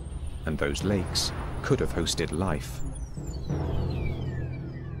 and those lakes could have hosted life.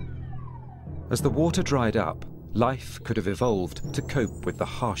 As the water dried up, life could have evolved to cope with the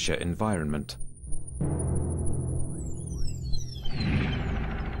harsher environment.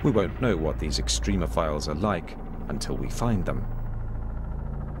 We won't know what these extremophiles are like until we find them.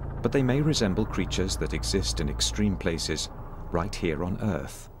 but they may resemble creatures that exist in extreme places right here on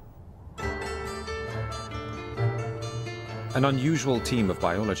Earth. An unusual team of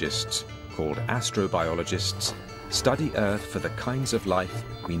biologists, called astrobiologists, study Earth for the kinds of life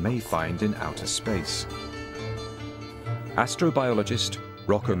we may find in outer space. Astrobiologist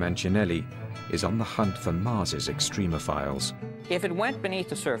Rocco Mancinelli is on the hunt for Mars's extremophiles. If it went beneath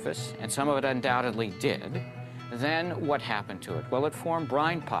the surface, and some of it undoubtedly did, then what happened to it? Well, it formed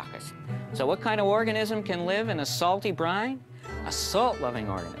brine pockets. So what kind of organism can live in a salty brine? A salt-loving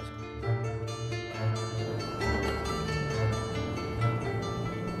organism.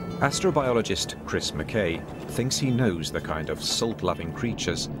 Astrobiologist Chris McKay thinks he knows the kind of salt-loving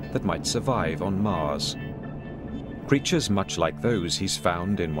creatures that might survive on Mars. Creatures much like those he's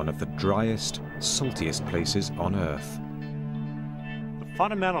found in one of the driest, saltiest places on Earth. The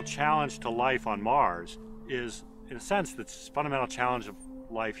fundamental challenge to life on Mars is, in a sense, the fundamental challenge of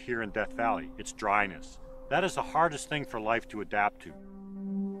life here in Death Valley. It's dryness. That is the hardest thing for life to adapt to.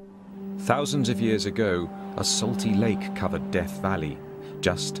 Thousands of years ago, a salty lake covered Death Valley,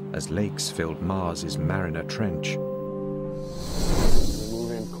 just as lakes filled Mars's Mariner Trench.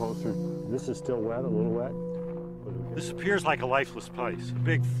 Move in closer. This is still wet, a little wet. This appears like a lifeless place, a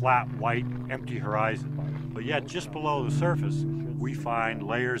big, flat, white, empty horizon. But yet, just below the surface, we find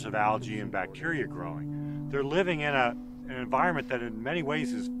layers of algae and bacteria growing. They're living in an environment that in many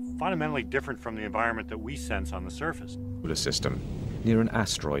ways is fundamentally different from the environment that we sense on the surface. Solar system, near an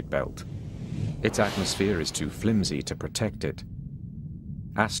asteroid belt. Its atmosphere is too flimsy to protect it.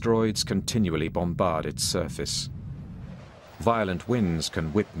 Asteroids continually bombard its surface. Violent winds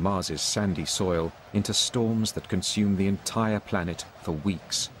can whip Mars's sandy soil into storms that consume the entire planet for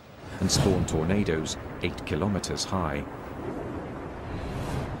weeks and spawn tornadoes 8 kilometers high.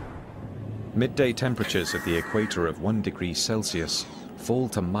 Midday temperatures at the equator of 1 degree Celsius fall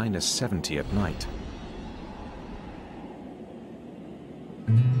to -70 at night.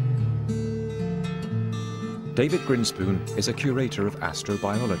 David Grinspoon is a curator of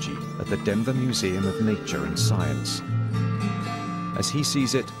astrobiology at the Denver Museum of Nature and Science. As he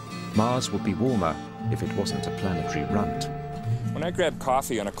sees it, Mars would be warmer if it wasn't a planetary runt. When I grab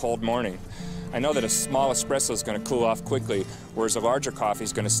coffee on a cold morning, I know that a small espresso is going to cool off quickly, whereas a larger coffee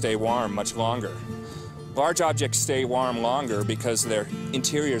is going to stay warm much longer. Large objects stay warm longer because their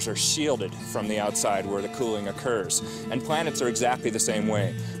interiors are shielded from the outside where the cooling occurs. And planets are exactly the same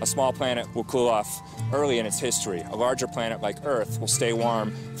way. A small planet will cool off early in its history. A larger planet like Earth will stay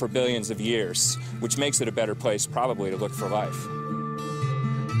warm for billions of years, which makes it a better place probably to look for life.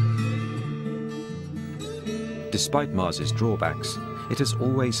 Despite Mars's drawbacks, it has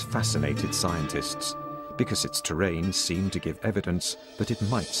always fascinated scientists because its terrain seemed to give evidence that it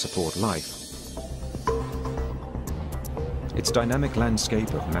might support life. Its dynamic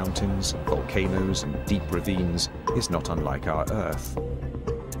landscape of mountains, volcanoes, and deep ravines is not unlike our Earth.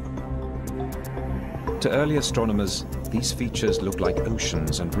 To early astronomers, these features look like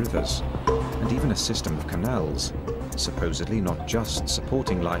oceans and rivers, and even a system of canals, supposedly not just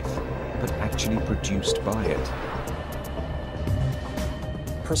supporting life, but actually produced by it.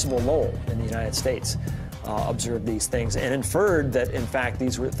 Percival Lowell in the United States observed these things and inferred that, in fact,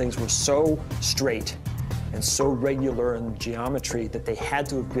 these things were so straight and so regular in geometry that they had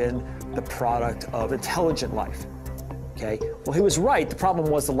to have been the product of intelligent life. Okay? Well, he was right. The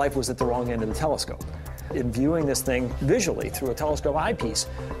problem was the life was at the wrong end of the telescope. In viewing this thing visually through a telescope eyepiece,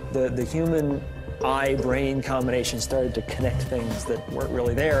 the human eye-brain combination started to connect things that weren't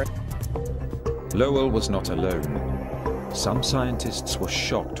really there. Lowell was not alone. Some scientists were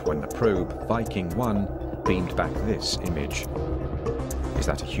shocked when the probe Viking 1 beamed back this image. Is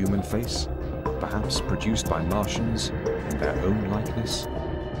that a human face? Perhaps produced by Martians in their own likeness?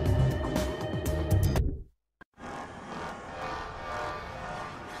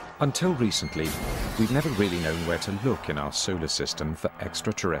 Until recently, we've never really known where to look in our solar system for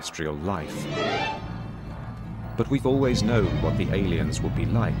extraterrestrial life. But we've always known what the aliens would be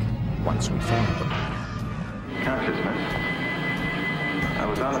like once we found them. Consciousness. I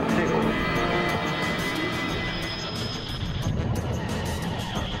was on a tickle.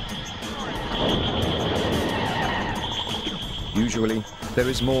 Usually, there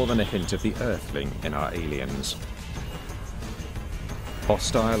is more than a hint of the Earthling in our aliens.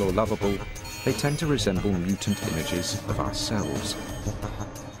 Hostile or lovable, they tend to resemble mutant images of ourselves.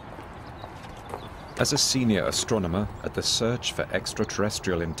 As a senior astronomer at the Search for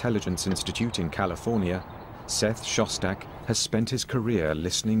Extraterrestrial Intelligence Institute in California, Seth Shostak has spent his career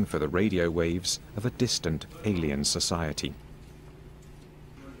listening for the radio waves of a distant alien society.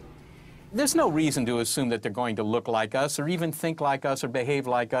 There's no reason to assume that they're going to look like us or even think like us or behave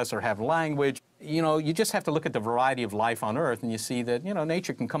like us or have language. You know, you just have to look at the variety of life on Earth and you see that, you know,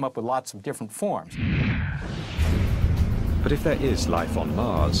 nature can come up with lots of different forms. But if there is life on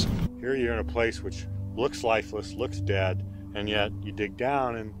Mars... Here you're in a place which looks lifeless, looks dead, and yet you dig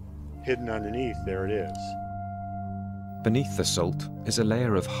down and hidden underneath, there it is. Beneath the salt is a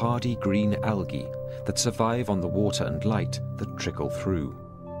layer of hardy green algae that survive on the water and light that trickle through.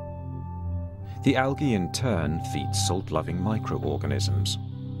 The algae in turn feeds salt-loving microorganisms.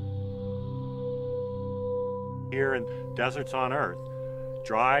 Here in deserts on Earth,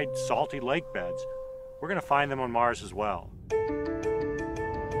 dried, salty lake beds, we're going to find them on Mars as well.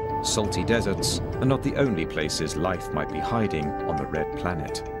 Salty deserts are not the only places life might be hiding on the red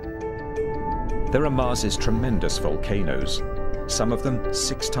planet. There are Mars's tremendous volcanoes, some of them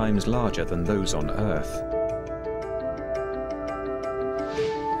 6 times larger than those on Earth.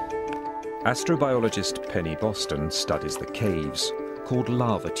 Astrobiologist Penny Boston studies the caves, called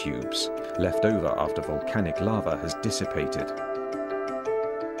lava tubes, left over after volcanic lava has dissipated.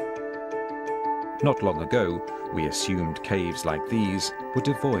 Not long ago, we assumed caves like these were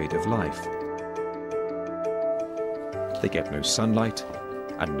devoid of life. They get no sunlight,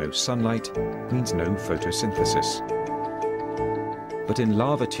 and no sunlight means no photosynthesis. But in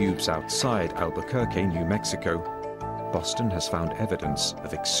lava tubes outside Albuquerque, New Mexico, Boston has found evidence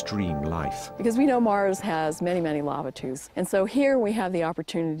of extreme life. Because we know Mars has many, many lava tubes. And so here we have the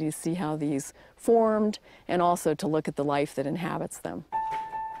opportunity to see how these formed and also to look at the life that inhabits them.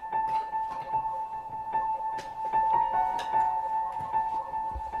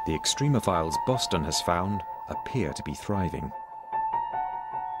 The extremophiles Boston has found appear to be thriving.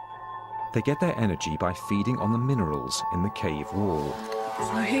 They get their energy by feeding on the minerals in the cave wall.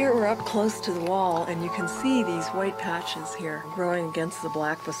 So here we're up close to the wall, and you can see these white patches here growing against the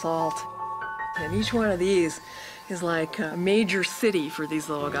black basalt. And each one of these is like a major city for these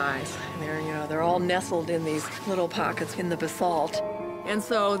little guys. They're all nestled in these little pockets in the basalt. And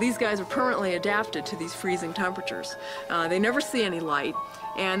so these guys are permanently adapted to these freezing temperatures. They never see any light,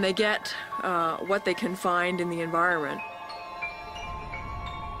 and they get what they can find in the environment.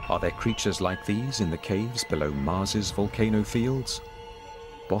 Are there creatures like these in the caves below Mars's volcano fields?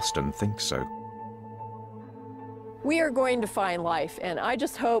 Boston thinks so. We are going to find life, and I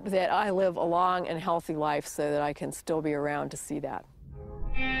just hope that I live a long and healthy life so that I can still be around to see that.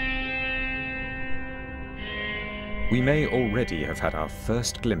 We may already have had our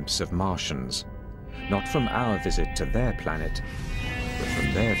first glimpse of Martians, not from our visit to their planet, but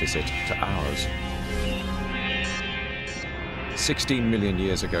from their visit to ours. 16 million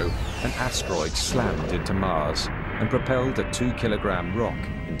years ago, an asteroid slammed into Mars and propelled a 2-kilogram rock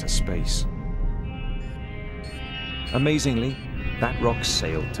into space. Amazingly, that rock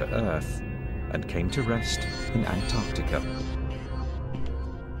sailed to Earth and came to rest in Antarctica.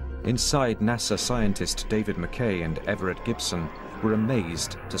 Inside, NASA scientist David McKay and Everett Gibson were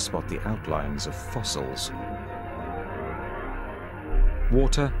amazed to spot the outlines of fossils.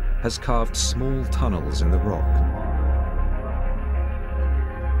 Water has carved small tunnels in the rock.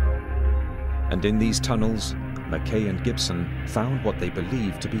 And in these tunnels, McKay and Gibson found what they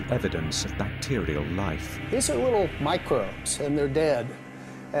believed to be evidence of bacterial life. These are little microbes, and they're dead,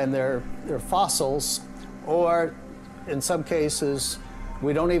 and they're fossils, or in some cases,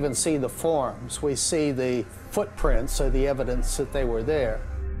 we don't even see the forms. We see the footprints or the evidence that they were there.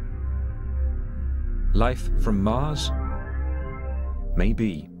 Life from Mars?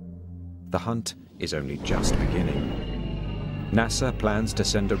 Maybe. The hunt is only just beginning. NASA plans to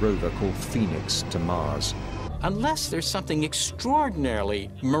send a rover called Phoenix to Mars. Unless there's something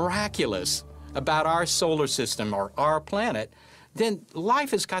extraordinarily miraculous about our solar system or our planet, then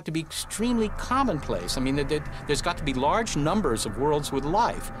life has got to be extremely commonplace. I mean, there's got to be large numbers of worlds with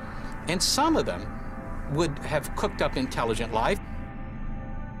life, and some of them would have cooked up intelligent life.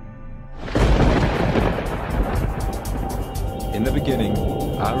 In the beginning,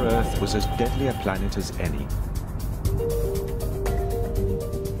 our Earth was as deadly a planet as any.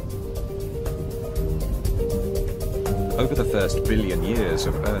 Over the first billion years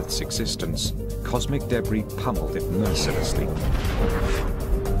of Earth's existence, cosmic debris pummeled it mercilessly.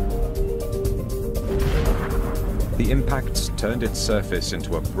 The impacts turned its surface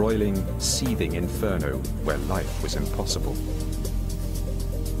into a broiling, seething inferno where life was impossible.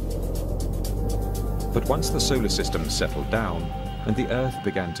 But once the solar system settled down and the Earth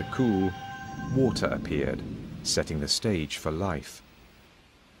began to cool, water appeared, setting the stage for life.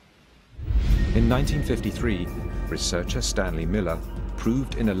 In 1953, researcher Stanley Miller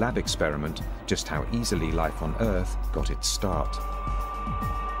proved in a lab experiment just how easily life on Earth got its start.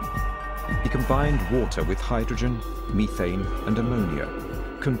 He combined water with hydrogen, methane, and ammonia,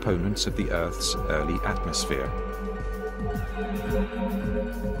 components of the Earth's early atmosphere.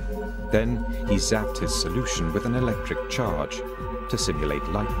 Then he zapped his solution with an electric charge to simulate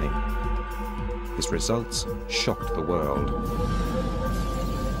lightning. His results shocked the world.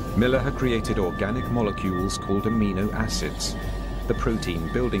 Miller had created organic molecules called amino acids, the protein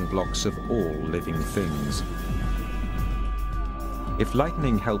building blocks of all living things. If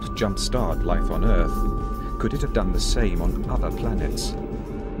lightning helped jumpstart life on Earth, could it have done the same on other planets?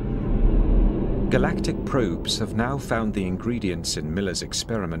 Galactic probes have now found the ingredients in Miller's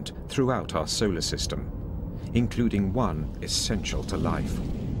experiment throughout our solar system, including one essential to life.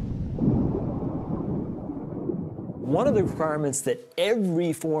 One of the requirements that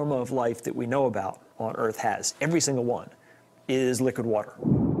every form of life that we know about on Earth has, every single one, is liquid water.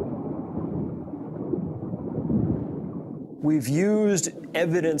 We've used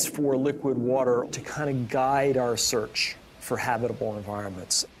evidence for liquid water to kind of guide our search for habitable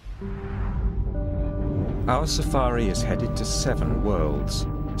environments. Our safari is headed to 7 worlds,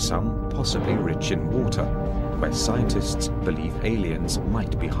 some possibly rich in water, where scientists believe aliens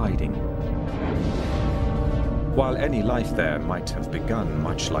might be hiding. While any life there might have begun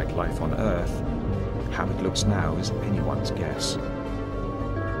much like life on Earth, how it looks now is anyone's guess.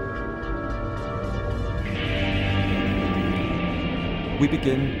 We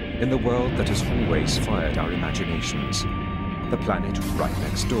begin in the world that has always fired our imaginations, the planet right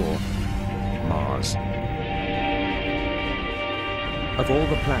next door, Mars. Of all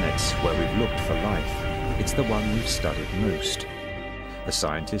the planets where we've looked for life, it's the one we've studied most. The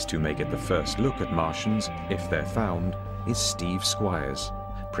scientist who may get the first look at Martians, if they're found, is Steve Squires,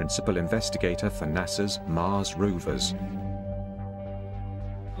 principal investigator for NASA's Mars rovers.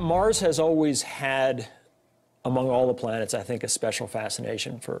 Mars has always had, among all the planets, I think, a special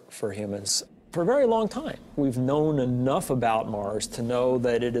fascination for humans. For a very long time, we've known enough about Mars to know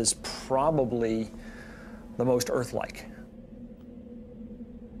that it is probably the most Earth-like.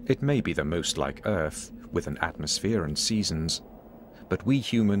 It may be the most like Earth, with an atmosphere and seasons, but we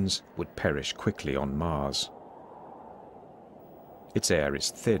humans would perish quickly on Mars. Its air is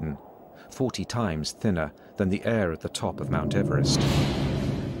thin, 40 times thinner than the air at the top of Mount Everest.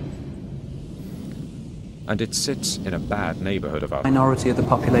 And it sits in a bad neighborhood of our minority of the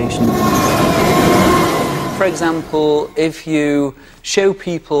population. For example, if you show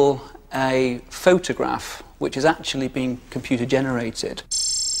people a photograph which is actually being computer generated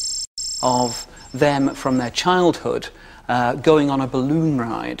of them from their childhood going on a balloon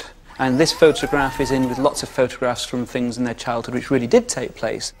ride, and this photograph is in with lots of photographs from things in their childhood which really did take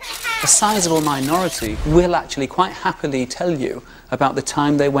place, a sizable minority will actually quite happily tell you about the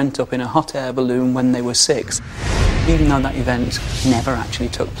time they went up in a hot air balloon when they were 6, even though that event never actually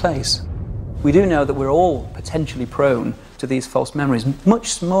took place. We do know that we're all potentially prone to these false memories,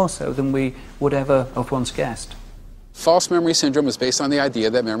 much more so than we would ever have once guessed. False memory syndrome is based on the idea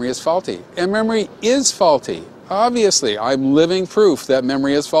that memory is faulty. And memory is faulty. Obviously, I'm living proof that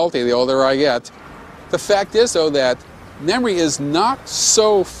memory is faulty the older I get. The fact is, though, that memory is not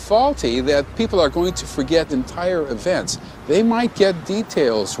so faulty that people are going to forget entire events. They might get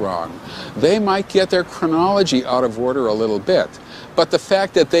details wrong. They might get their chronology out of order a little bit. But the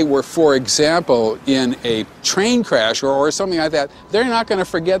fact that they were, for example, in a train crash or something like that, they're not going to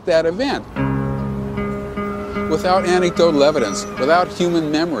forget that event. Without anecdotal evidence, without human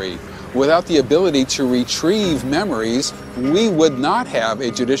memory, without the ability to retrieve memories, we would not have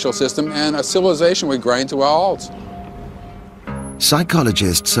a judicial system and a civilization would grind to a halt.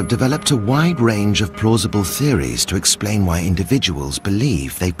 Psychologists have developed a wide range of plausible theories to explain why individuals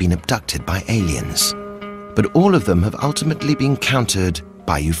believe they've been abducted by aliens. But all of them have ultimately been countered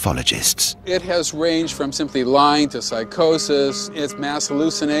by ufologists. It has ranged from simply lying to psychosis, it's mass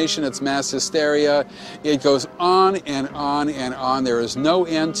hallucination, it's mass hysteria. It goes on and on and on. There is no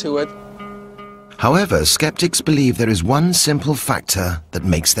end to it. However, skeptics believe there is one simple factor that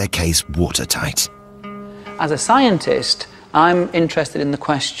makes their case watertight. As a scientist, I'm interested in the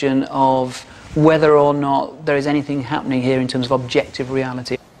question of whether or not there is anything happening here in terms of objective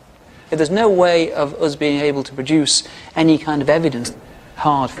reality. If there's no way of us being able to produce any kind of evidence,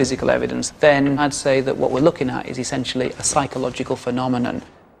 hard physical evidence, then I'd say that what we're looking at is essentially a psychological phenomenon.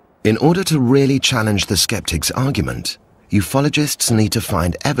 In order to really challenge the skeptic's argument, ufologists need to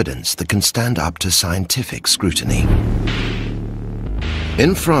find evidence that can stand up to scientific scrutiny.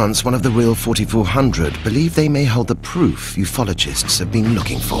 In France, one of the Real 4400 believe they may hold the proof ufologists have been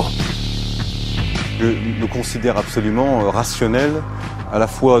looking for. Je me considère absolument rationnel, à la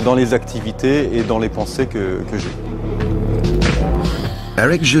fois dans les activités et dans les pensées que j'ai.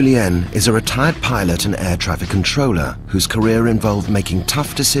 Eric Julien is a retired pilot and air traffic controller whose career involved making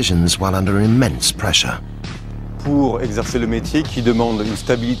tough decisions while under immense pressure. Pour exercer le métier qui demande une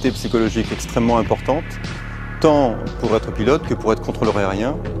stabilité psychologique extrêmement importante, tant pour être pilote que pour être contrôleur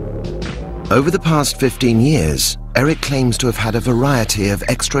aérien. Over the past 15 years, Eric claims to have had a variety of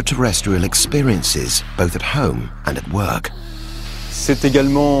extraterrestrial experiences, both at home and at work. C'est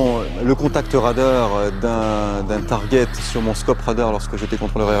également le contact radar d'un target sur mon scope radar lorsque j'étais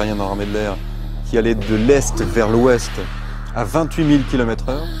contrôleur aérien dans l'armée de l'air, qui allait de l'est vers l'ouest à 28 000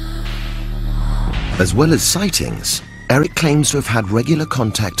 km/h. As well as sightings, Eric claims to have had regular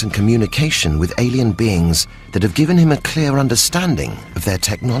contact and communication with alien beings that have given him a clear understanding of their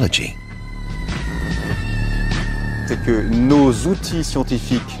technology. C'est que nos outils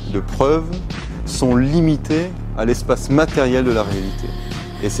scientifiques de preuve sont limités à l'espace matériel de la réalité.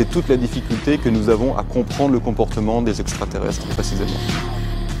 Et c'est toute la difficulté que nous avons à comprendre le comportement des extraterrestres précisément.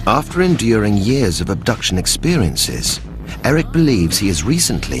 After enduring years of abduction experiences, Eric believes he has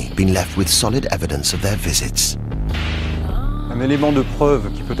recently been left with solid evidence of their visits. Un élément de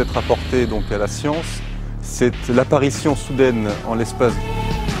preuve qui peut être apporté donc à la science, c'est l'apparition soudaine en l'espace.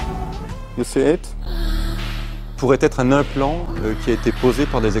 You see it? Pourrait être un implant qui a été posé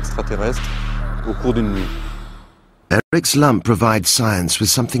par des extraterrestres au cours d'une nuit. Eric's lump provides science with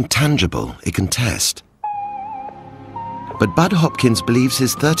something tangible it can test. But Bud Hopkins believes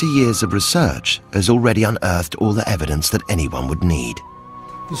his 30 years of research has already unearthed all the evidence that anyone would need.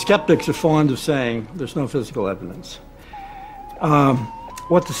 The skeptics are fond of saying there's no physical evidence.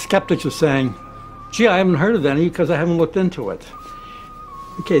 What the skeptics are saying, gee, I haven't heard of any because I haven't looked into it.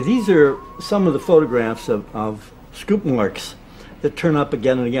 Okay, these are some of the photographs of scoop marks that turn up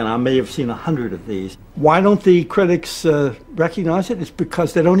again and again. I may have seen 100 of these. Why don't the critics recognize it? It's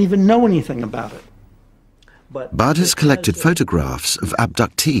because they don't even know anything about it. Bud has collected photographs of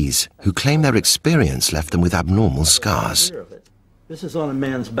abductees who claim their experience left them with abnormal scars. This is on a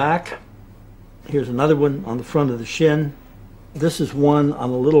man's back. Here's another one on the front of the shin. This is one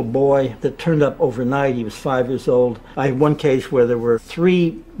on a little boy that turned up overnight. He was 5 years old. I had one case where there were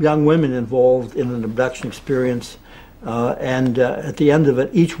 3 young women involved in an abduction experience. At the end of it,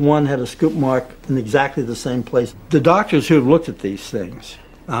 each one had a scoop mark in exactly the same place. The doctors who have looked at these things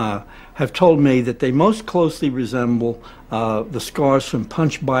have told me that they most closely resemble the scars from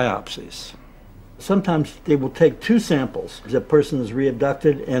punch biopsies. Sometimes they will take 2 samples. A person is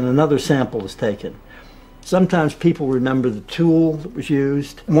re-abducted and another sample is taken. Sometimes people remember the tool that was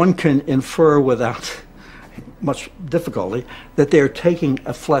used. One can infer without much difficulty that they're taking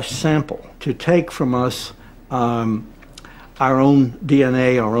a flesh sample to take from us our own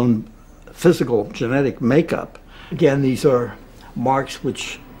DNA, our own physical genetic makeup. Again, these are marks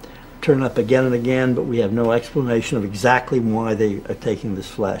which turn up again and again, but we have no explanation of exactly why they are taking this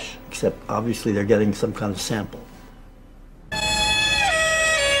flesh, except obviously they're getting some kind of sample.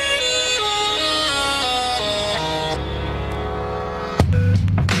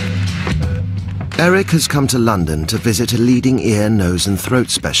 Eric has come to London to visit a leading ear, nose and throat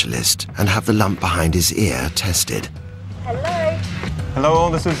specialist and have the lump behind his ear tested. Hello.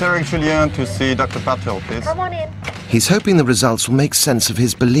 Hello, this is Eric Julien to see Dr. Patel, please. Come on in. He's hoping the results will make sense of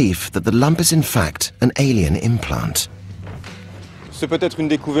his belief that the lump is in fact an alien implant. C'est peut-être une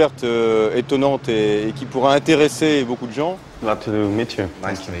découverte étonnante et qui pourra intéresser beaucoup de gens. Glad to meet you.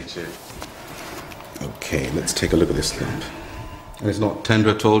 Nice to meet you. Okay, let's take a look at this lump. And it's not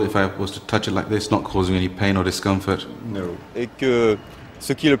tender at all if I was to touch it like this, not causing any pain or discomfort? No. Et que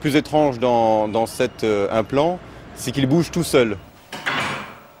ce qui est le plus étrange dans cet implant, c'est qu'il bouge tout seul.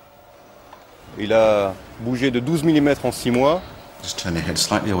 Il a bougé de 12 mm en 6 mois. Just turn your head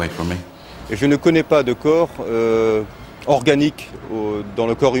slightly away from me. Et je ne connais pas de corps organique dans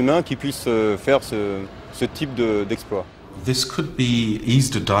le corps humain qui puisse faire ce type d'exploit. This could be easy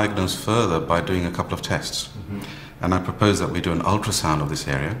to diagnose further by doing a couple of tests. And I propose that we do an ultrasound of this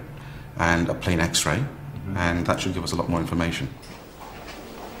area and a plain X-ray, and that should give us a lot more information.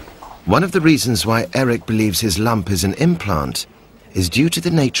 One of the reasons why Eric believes his lump is an implant is due to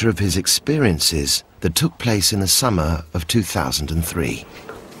the nature of his experiences that took place in the summer of 2003.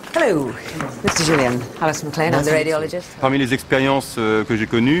 Hello, Mr. Julien. Alice McLean, I'm the radiologist. Parmi les expériences que j'ai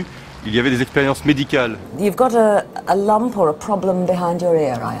connues, il y avait des expériences médicales. You've got a lump or a problem behind your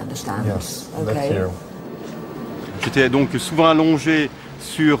ear, I understand. Yes, okay. that's here. J'étais donc souvent allongé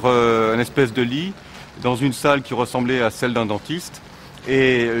sur une espèce de lit dans une salle qui ressemblait à celle d'un dentiste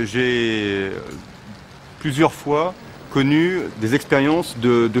et j'ai plusieurs fois connu des expériences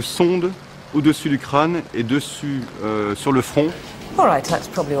de sondes au-dessus du crâne et dessus sur le front. All right, that's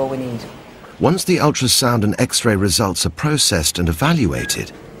probably all we need. Once the ultrasound and X-ray results are processed and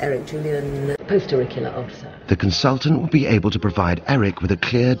evaluated, Eric Julian, post-auricular ultrasound. the consultant will be able to provide Eric with a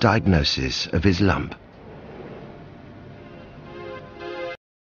clear diagnosis of his lump.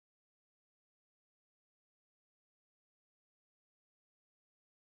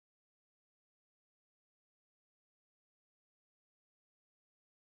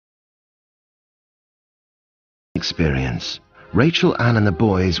 Experience. Rachel, Anne and the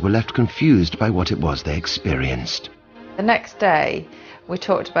boys were left confused by what it was they experienced. The next day we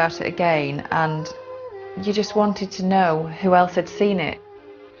talked about it again, and you just wanted to know who else had seen it,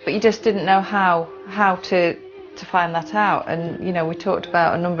 but you just didn't know how to find that out. And you know, we talked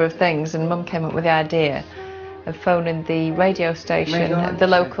about a number of things, and Mum came up with the idea of phoning the radio station, the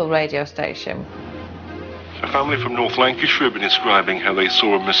local radio station. A family from North Lancashire have been describing how they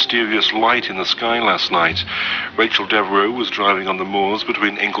saw a mysterious light in the sky last night. Rachel Devereux was driving on the moors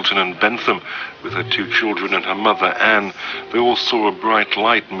between Ingleton and Bentham with her 2 children and her mother, Anne. They all saw a bright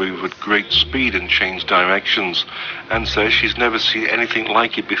light move at great speed and change directions. Anne says she's never seen anything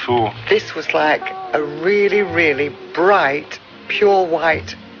like it before. This was like a really, really bright, pure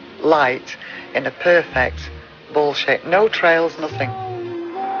white light in a perfect ball shape. No trails, nothing.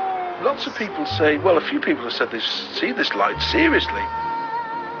 Lots of people say, well, a few people have said they've seen this light, seriously.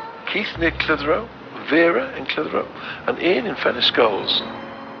 Keith near Clitheroe, Vera in Clitheroe, and Ian in Fenniscoles.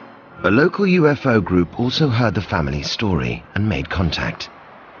 A local UFO group also heard the family's story and made contact.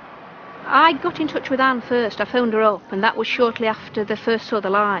 I got in touch with Anne first. I phoned her up, and that was shortly after they first saw the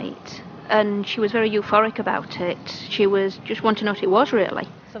light. And she was very euphoric about it. She was just wanting to know what it was, really.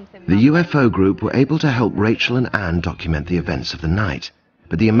 The UFO group were able to help Rachel and Anne document the events of the night,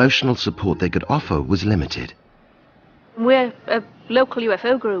 but the emotional support they could offer was limited. We're a local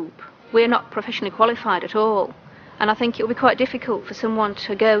UFO group. We're not professionally qualified at all. And I think it would be quite difficult for someone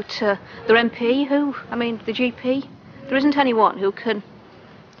to go to their MP, the GP. There isn't anyone who can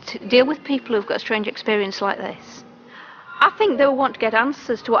deal with people who've got a strange experience like this. I think they will want to get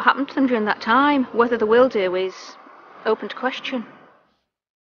answers to what happened to them during that time. Whether they will do is open to question.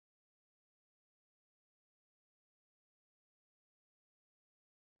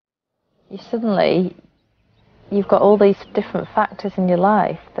 You've got all these different factors in your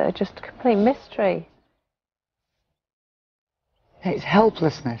life that are just a complete mystery. It's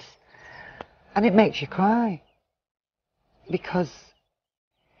helplessness, and it makes you cry, because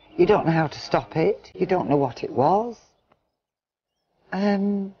you don't know how to stop it, you don't know what it was.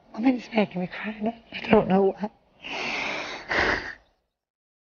 It's making me cry now. I don't know why.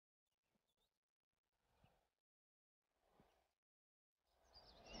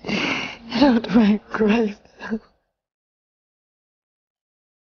 I don't know why I'm crying.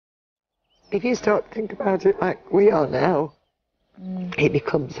 If you start to think about it like we are now, it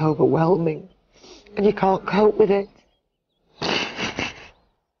becomes overwhelming, and you can't cope with it.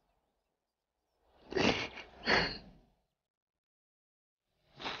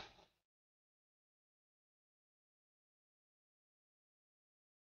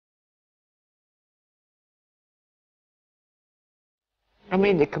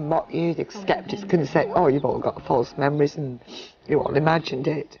 They can mock you, the skeptics can say, oh, you've all got false memories and you all imagined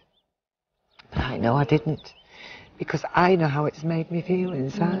it. But I know I didn't, because I know how it's made me feel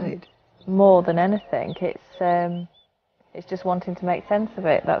inside. More than anything, it's just wanting to make sense of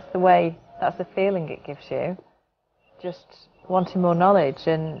it. That's the feeling it gives you. Just wanting more knowledge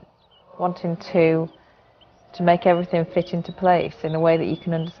and wanting to make everything fit into place in a way that you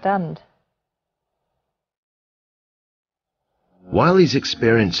can understand. While these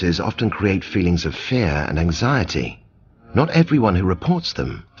experiences often create feelings of fear and anxiety, not everyone who reports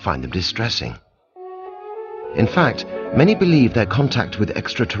them find them distressing. In fact, many believe their contact with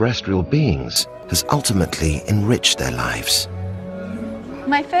extraterrestrial beings has ultimately enriched their lives.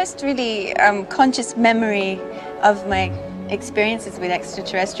 My first really conscious memory of my experiences with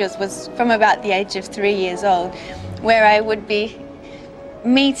extraterrestrials was from about the age of 3 years old, where I would be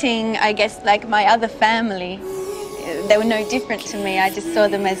meeting, I guess, like my other family. They were no different to me. I just saw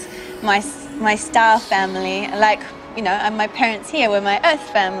them as my star family, like, and my parents here were my Earth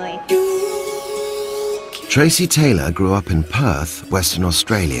family. Tracy Taylor grew up in Perth, Western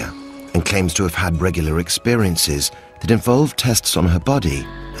Australia, and claims to have had regular experiences that involved tests on her body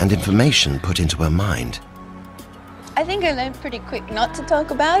and information put into her mind. I think I learned pretty quick not to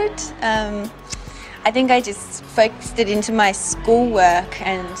talk about it. I think I just focused it into my schoolwork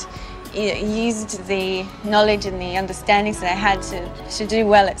and used the knowledge and the understandings that I had to do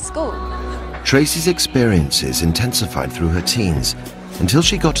well at school. Tracy's experiences intensified through her teens until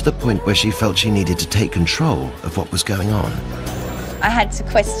she got to the point where she felt she needed to take control of what was going on. I had to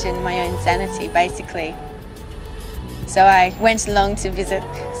question my own sanity, basically. So I went along to visit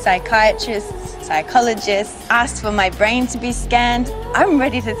psychiatrists, psychologists, asked for my brain to be scanned. I'm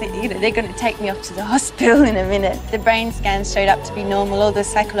ready to think, they're going to take me off to the hospital in a minute. The brain scans showed up to be normal, all the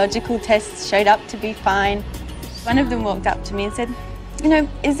psychological tests showed up to be fine. One of them walked up to me and said,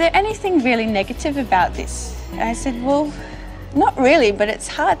 is there anything really negative about this? And I said, well, not really, but it's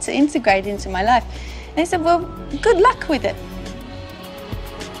hard to integrate into my life. And he said, well, good luck with it.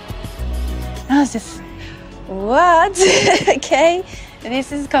 I was just, what? Okay,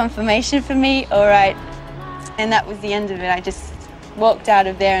 this is confirmation for me, all right. And that was the end of it. I just walked out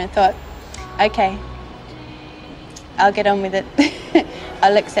of there and thought, okay, I'll get on with it.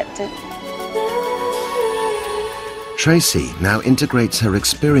 I'll accept it. Tracy now integrates her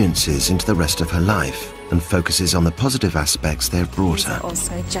experiences into the rest of her life and focuses on the positive aspects they've brought her.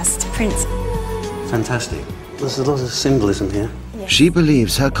 Also just prints. Fantastic. There's a lot of symbolism here. Yes. She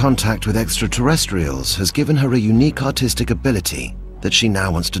believes her contact with extraterrestrials has given her a unique artistic ability that she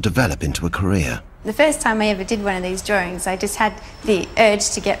now wants to develop into a career. The first time I ever did one of these drawings, I just had the urge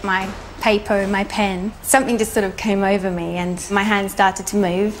to get my paper and my pen. Something just sort of came over me and my hand started to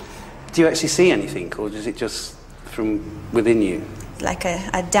move. Do you actually see anything, or is it just from within you? Like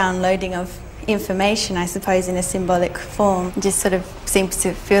a downloading of information, I suppose, in a symbolic form. It just sort of seems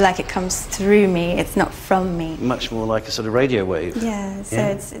to feel like it comes through me, it's not from me. Much more like a sort of radio wave. Yeah, so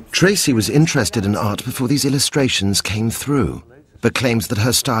it's... Tracy was interested in art before these illustrations came through, but claims that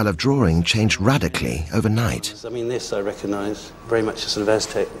her style of drawing changed radically overnight. I mean, this I recognise, very much a sort of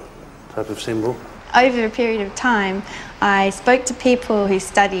Aztec type of symbol. Over a period of time, I spoke to people who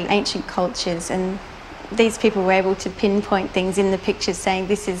study ancient cultures, and these people were able to pinpoint things in the pictures, saying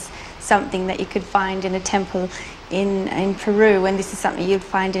this is something that you could find in a temple in Peru, and this is something you'd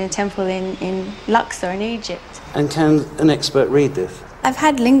find in a temple in Luxor in Egypt. And can an expert read this? I've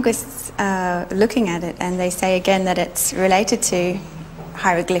had linguists looking at it, and they say again that it's related to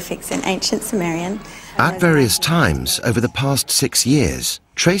hieroglyphics in ancient Sumerian. At various times over the past 6 years,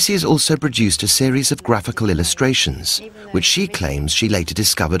 Tracy has also produced a series of graphical illustrations, which she claims she later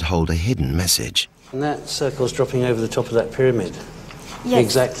discovered hold a hidden message. And that circle's dropping over the top of that pyramid. Yes.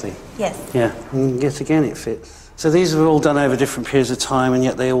 Exactly. Yes. Yeah, and yet again it fits. So these were all done over different periods of time, and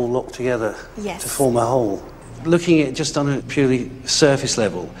yet they all lock together Yes. to form a whole. Looking at it just on a purely surface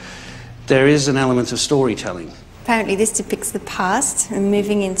level, there is an element of storytelling. Apparently this depicts the past and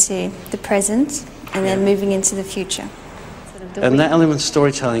moving into the present and then moving into the future. And that element of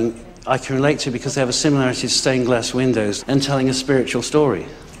storytelling I can relate to because they have a similarity to stained glass windows and telling a spiritual story.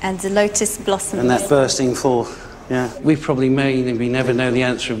 And the lotus blossoms. And that bursting forth, yeah. We probably maybe never know the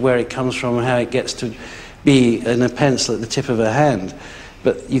answer of where it comes from and how it gets to be in a pencil at the tip of her hand,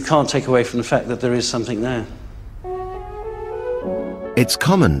 but you can't take away from the fact that there is something there. It's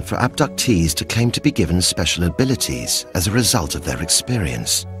common for abductees to claim to be given special abilities as a result of their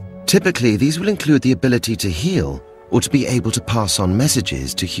experience. Typically, these will include the ability to heal or to be able to pass on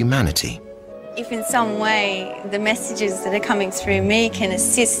messages to humanity. If in some way the messages that are coming through me can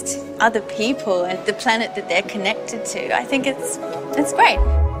assist other people and the planet that they're connected to, I think it's great.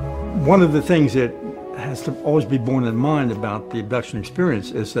 One of the things that has to always be borne in mind about the abduction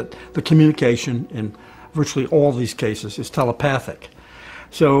experience is that the communication in virtually all these cases is telepathic.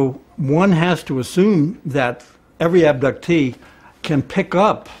 So one has to assume that every abductee can pick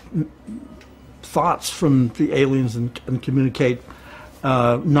up thoughts from the aliens and communicate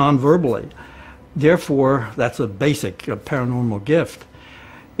non-verbally. Therefore, that's a basic paranormal gift.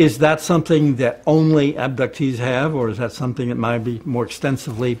 Is that something that only abductees have, or is that something that might be more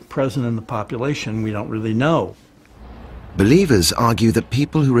extensively present in the population? We don't really know. Believers argue that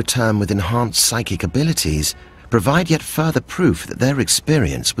people who return with enhanced psychic abilities provide yet further proof that their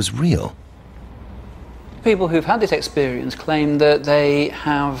experience was real. People who've had this experience claim that they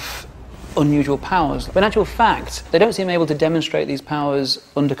have unusual powers. But in actual fact, they don't seem able to demonstrate these powers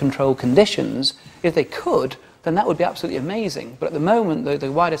under controlled conditions. If they could, then that would be absolutely amazing. But at the moment,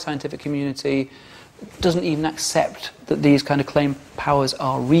 the wider scientific community doesn't even accept that these kind of claimed powers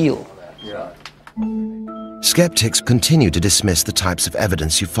are real. Yeah. Skeptics continue to dismiss the types of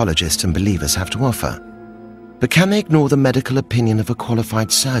evidence ufologists and believers have to offer. But can they ignore the medical opinion of a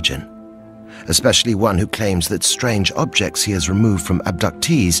qualified surgeon? Especially one who claims that strange objects he has removed from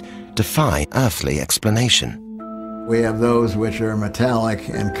abductees defy earthly explanation. We have those which are metallic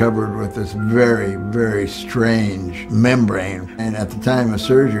and covered with this very, very strange membrane. And at the time of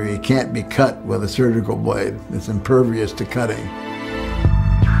surgery, it can't be cut with a surgical blade. It's impervious to cutting.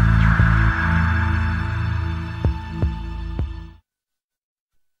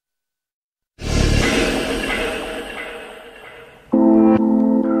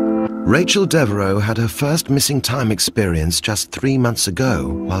 Rachel Devereaux had her first missing time experience just 3 months ago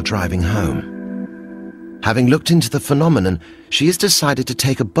while driving home. Having looked into the phenomenon, she has decided to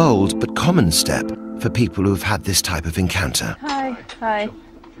take a bold but common step for people who've had this type of encounter. Hi. Hi.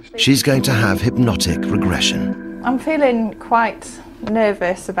 She's going to have hypnotic regression. I'm feeling quite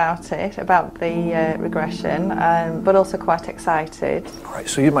nervous about it, about the regression, but also quite excited. Right,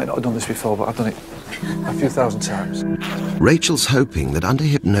 so you might not have done this before, but I've done it a few thousand times. Rachel's hoping that under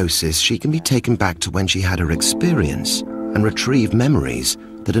hypnosis she can be taken back to when she had her experience and retrieve memories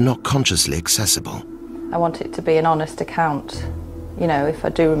that are not consciously accessible. I want it to be an honest account, you know, if I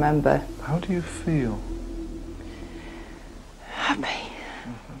do remember. How do you feel? Happy.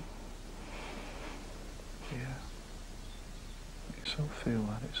 So feel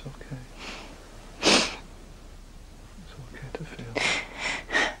that, it's okay. It's okay to feel.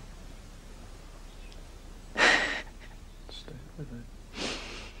 Stay with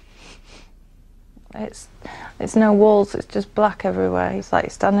it. It's no walls, it's just black everywhere. It's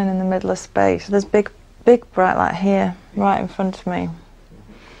like standing in the middle of space. There's big bright light here, right in front of me.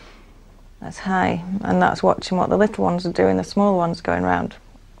 That's high, and that's watching what the little ones are doing, the small ones going round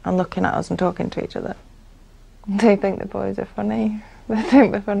and looking at us and talking to each other. They think the boys are funny. They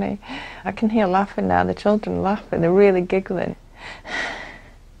think they're funny. I can hear laughing now, the children are laughing, they're really giggling.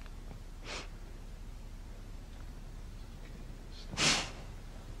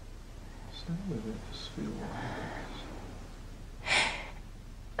 Stay with it, just feel what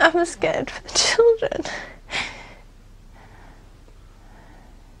happens. I'm scared for the children.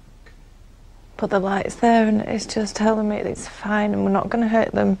 But the light's there and it's just telling me it's fine and we're not going to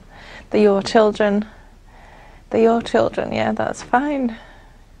hurt them. They're your children. They're your children, yeah, that's fine.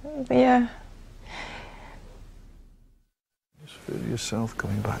 Yeah. Just feel yourself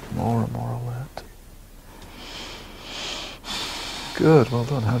coming back more and more alert. Good, well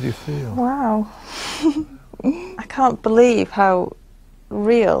done. How do you feel? Wow. I can't believe how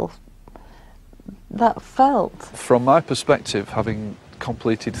real that felt. From my perspective, having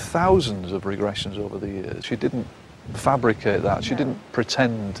completed thousands of regressions over the years, she didn't fabricate that. She didn't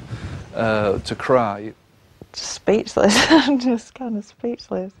pretend to cry. Speechless. I'm just kind of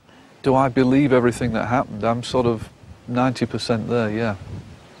speechless. Do I believe everything that happened? I'm sort of 90% there, yeah,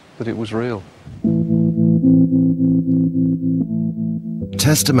 that it was real.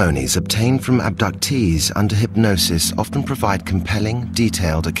 Testimonies obtained from abductees under hypnosis often provide compelling,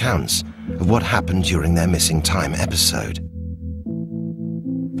 detailed accounts of what happened during their missing time episode.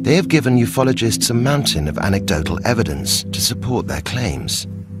 They have given ufologists a mountain of anecdotal evidence to support their claims.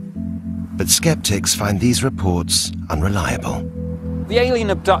 But skeptics find these reports unreliable. The alien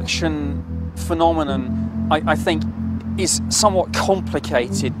abduction phenomenon, I think, is somewhat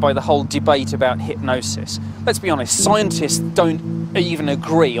complicated by the whole debate about hypnosis. Let's be honest, scientists don't even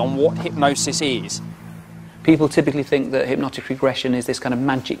agree on what hypnosis is. People typically think that hypnotic regression is this kind of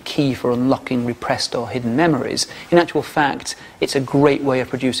magic key for unlocking repressed or hidden memories. In actual fact, it's a great way of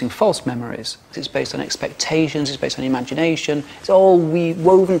producing false memories. It's based on expectations, it's based on imagination, it's all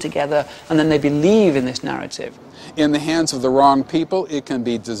woven together, and then they believe in this narrative. In the hands of the wrong people, it can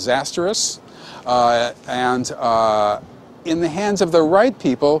be disastrous, and in the hands of the right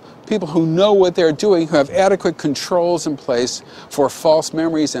people, people who know what they're doing, who have adequate controls in place for false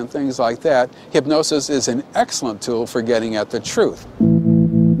memories and things like that, hypnosis is an excellent tool for getting at the truth.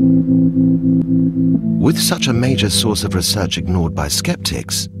 With such a major source of research ignored by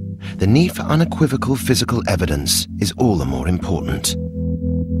skeptics, the need for unequivocal physical evidence is all the more important.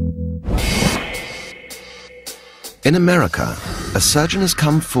 In America, a surgeon has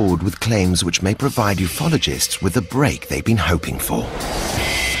come forward with claims which may provide ufologists with the break they've been hoping for.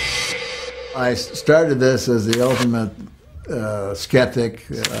 I started this as the ultimate skeptic.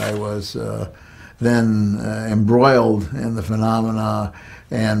 I was then embroiled in the phenomena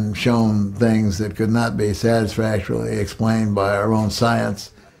and shown things that could not be satisfactorily explained by our own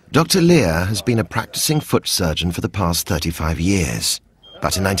science. Dr. Lear has been a practicing foot surgeon for the past 35 years.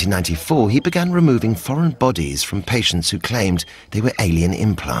 But in 1994, he began removing foreign bodies from patients who claimed they were alien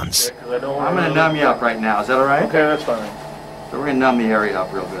implants. I'm going to numb you up right now. Is that all right? Okay, that's fine. So we're going to numb the area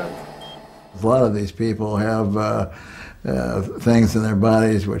up real good. A lot of these people have things in their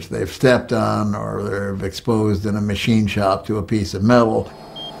bodies which they've stepped on or they're exposed in a machine shop to a piece of metal.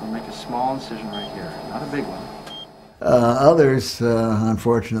 We'll make a small incision right here, not a big one. Others,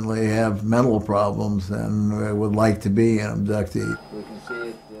 unfortunately, have mental problems and would like to be an abductee.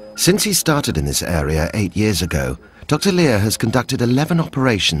 Since he started in this area 8 years ago, Dr. Lear has conducted 11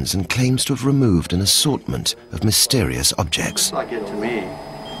 operations and claims to have removed an assortment of mysterious objects. Looks like it to me.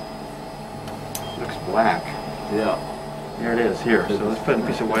 Looks black. Yeah. There it is, here. So let's put in a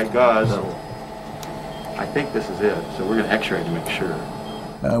piece of white gauze. I think this is it. So we're going to x-ray to make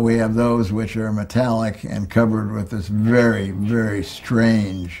sure. We have those which are metallic and covered with this very, very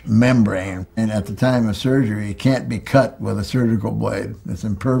strange membrane. And at the time of surgery, it can't be cut with a surgical blade. It's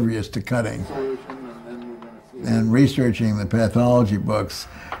impervious to cutting. And researching the pathology books,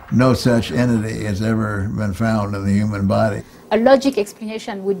 no such entity has ever been found in the human body. A logic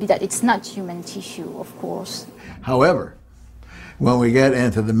explanation would be that it's not human tissue, of course. However, when we get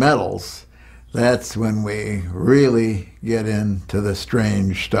into the metals, that's when we really get into the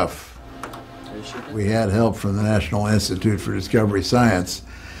strange stuff. We had help from the National Institute for Discovery Science,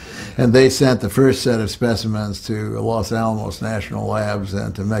 and they sent the first set of specimens to Los Alamos National Labs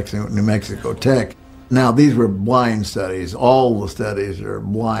and to New Mexico Tech. Now, these were blind studies. All the studies are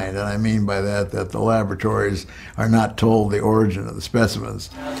blind, and I mean by that the laboratories are not told the origin of the specimens.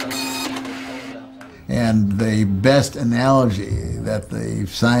 And the best analogy that the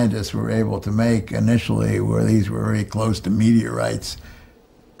scientists were able to make initially were these were very close to meteorites.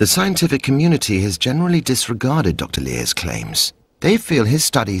 The scientific community has generally disregarded Dr. Lear's claims. They feel his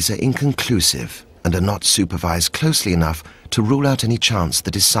studies are inconclusive and are not supervised closely enough to rule out any chance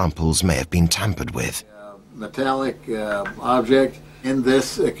that his samples may have been tampered with. Metallic object in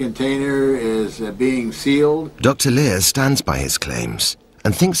this container is being sealed. Dr. Lear stands by his claims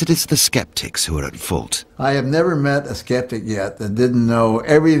and thinks it is the skeptics who are at fault. I have never met a skeptic yet that didn't know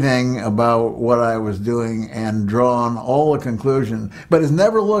everything about what I was doing and drawn all the conclusion, but has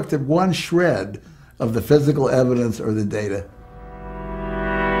never looked at one shred of the physical evidence or the data.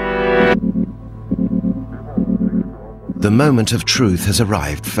 The moment of truth has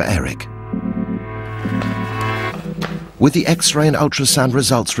arrived for Eric. With the X-ray and ultrasound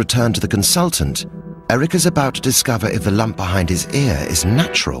results returned to the consultant, Eric is about to discover if the lump behind his ear is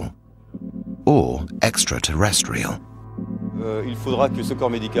natural or extraterrestrial. Il faudra que ce corps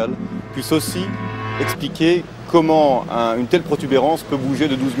médical puisse aussi expliquer comment une telle protubérance peut bouger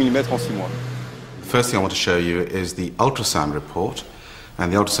de 12 mm en 6 mois. The first thing I want to show you is the ultrasound report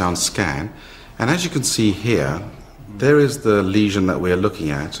and the ultrasound scan. And as you can see here, there is the lesion that we are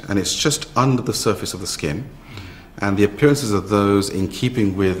looking at, and it's just under the surface of the skin. And the appearances of those in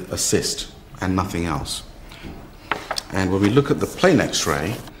keeping with a cyst and nothing else. And when we look at the plain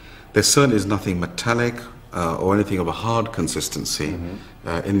X-ray, there certainly is nothing metallic or anything of a hard consistency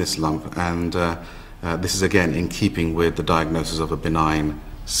in this lump, and this is again in keeping with the diagnosis of a benign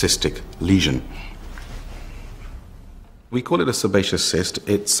cystic lesion. We call it a sebaceous cyst.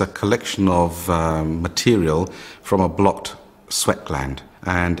 It's a collection of material from a blocked sweat gland,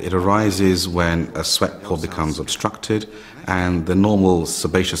 and it arises when a sweat pore becomes obstructed and the normal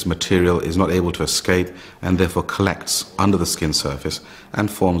sebaceous material is not able to escape and therefore collects under the skin surface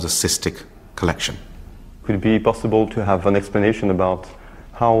and forms a cystic collection. Could it be possible to have an explanation about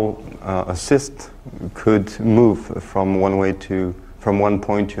how a cyst could move from one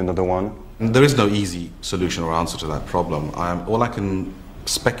point to another one? There is no easy solution or answer to that problem. All I can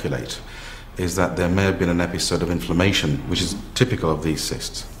speculate is that there may have been an episode of inflammation, which is typical of these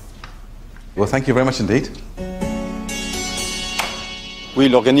cysts. Well, thank you very much indeed. Oui,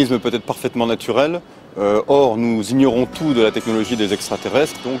 l'organisme peut être parfaitement naturel. Or, nous ignorons tout de la technologie des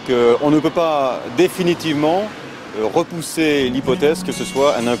extraterrestres. Donc, on ne peut pas définitivement repousser l'hypothèse que ce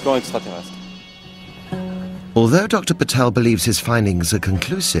soit un implant extraterrestre. Although Dr. Patel believes his findings are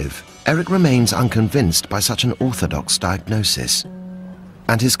conclusive, Eric remains unconvinced by such an orthodox diagnosis.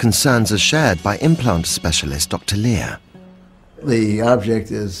 And his concerns are shared by implant specialist Dr. Lear. The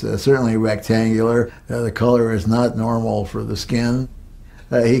object is certainly rectangular. The color is not normal for the skin.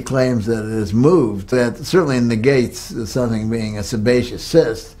 He claims that it has moved. That certainly negates something being a sebaceous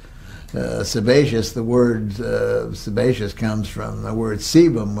cyst. Sebaceous, the word sebaceous comes from the word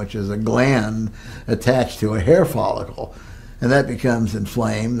sebum, which is a gland attached to a hair follicle. And that becomes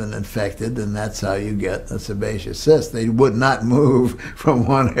inflamed and infected, and that's how you get a sebaceous cyst. They would not move from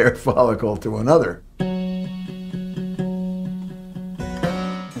one hair follicle to another.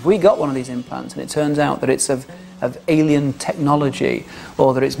 If we got one of these implants and it turns out that it's of alien technology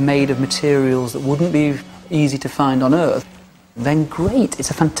or that it's made of materials that wouldn't be easy to find on Earth, then great,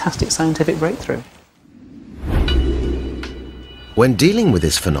 it's a fantastic scientific breakthrough. When dealing with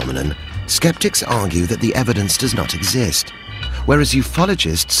this phenomenon, skeptics argue that the evidence does not exist, whereas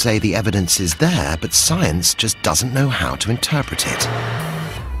ufologists say the evidence is there, but science just doesn't know how to interpret it.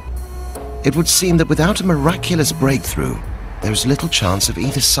 It would seem that without a miraculous breakthrough, there is little chance of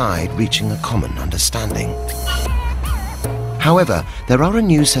either side reaching a common understanding. However, there are a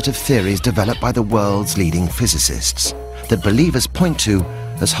new set of theories developed by the world's leading physicists that believers point to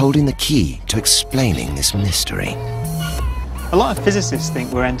as holding the key to explaining this mystery. A lot of physicists think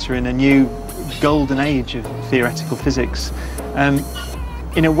we're entering a new golden age of theoretical physics.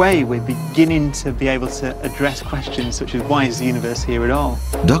 In a way, we're beginning to be able to address questions such as why is the universe here at all?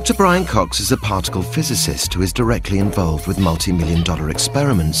 Dr. Brian Cox is a particle physicist who is directly involved with multi-million-dollar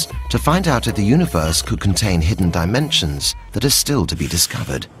experiments to find out if the universe could contain hidden dimensions that are still to be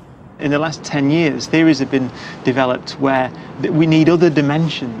discovered. In the last 10 years, theories have been developed where we need other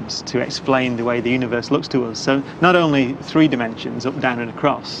dimensions to explain the way the universe looks to us. So not only 3 dimensions, up, down and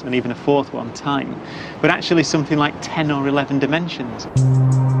across, and even a 4th one, time, but actually something like 10 or 11 dimensions.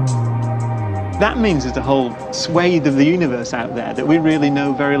 That means there's a whole swathe of the universe out there that we really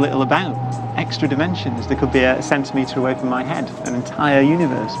know very little about. Extra dimensions. There could be a centimetre away from my head, an entire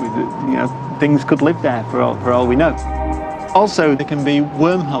universe with, things could live there for all we know. Also, there can be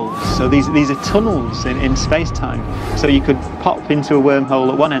wormholes, so these are tunnels in space-time. So you could pop into a wormhole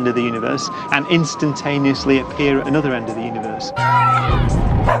at one end of the universe and instantaneously appear at another end of the universe.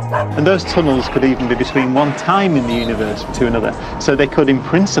 And those tunnels could even be between one time in the universe to another, so they could, in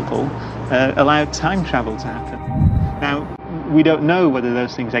principle, allow time travel to happen. Now, we don't know whether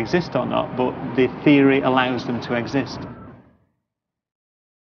those things exist or not, but the theory allows them to exist.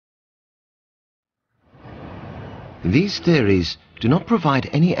 These theories do not provide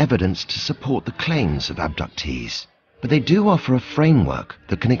any evidence to support the claims of abductees, but they do offer a framework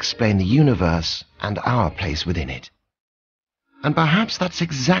that can explain the universe and our place within it. And perhaps that's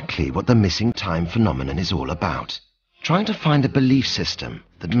exactly what the missing time phenomenon is all about, trying to find a belief system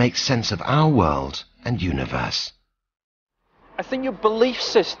that makes sense of our world and universe. I think your belief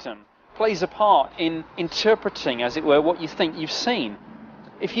system plays a part in interpreting, as it were, what you think you've seen.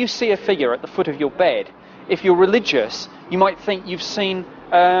 If you see a figure at the foot of your bed, if you're religious, you might think you've seen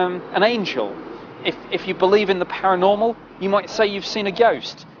an angel. If you believe in the paranormal, you might say you've seen a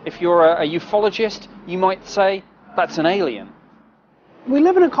ghost. If you're a ufologist, you might say that's an alien. We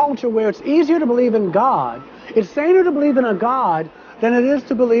live in a culture where it's easier to believe in God. It's saner to believe in a God than it is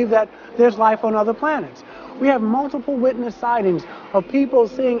to believe that there's life on other planets. We have multiple witness sightings of people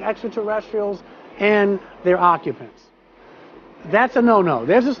seeing extraterrestrials and their occupants. That's a no-no.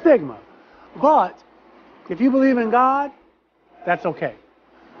 There's a stigma. But if you believe in God, that's okay.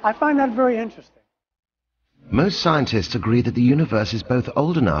 I find that very interesting. Most scientists agree that the universe is both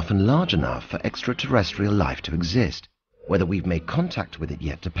old enough and large enough for extraterrestrial life to exist. Whether we've made contact with it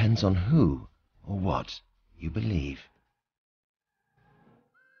yet depends on who or what you believe.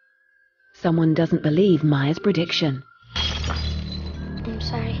 Someone doesn't believe Maya's prediction. I'm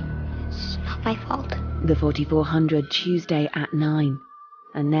sorry. It's not my fault. The 4400 Tuesday at 9.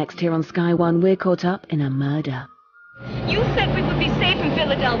 And next here on Sky One, we're caught up in a murder. You said we would be safe in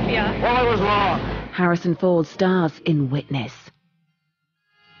Philadelphia. Well, I was wrong. Harrison Ford stars in Witness.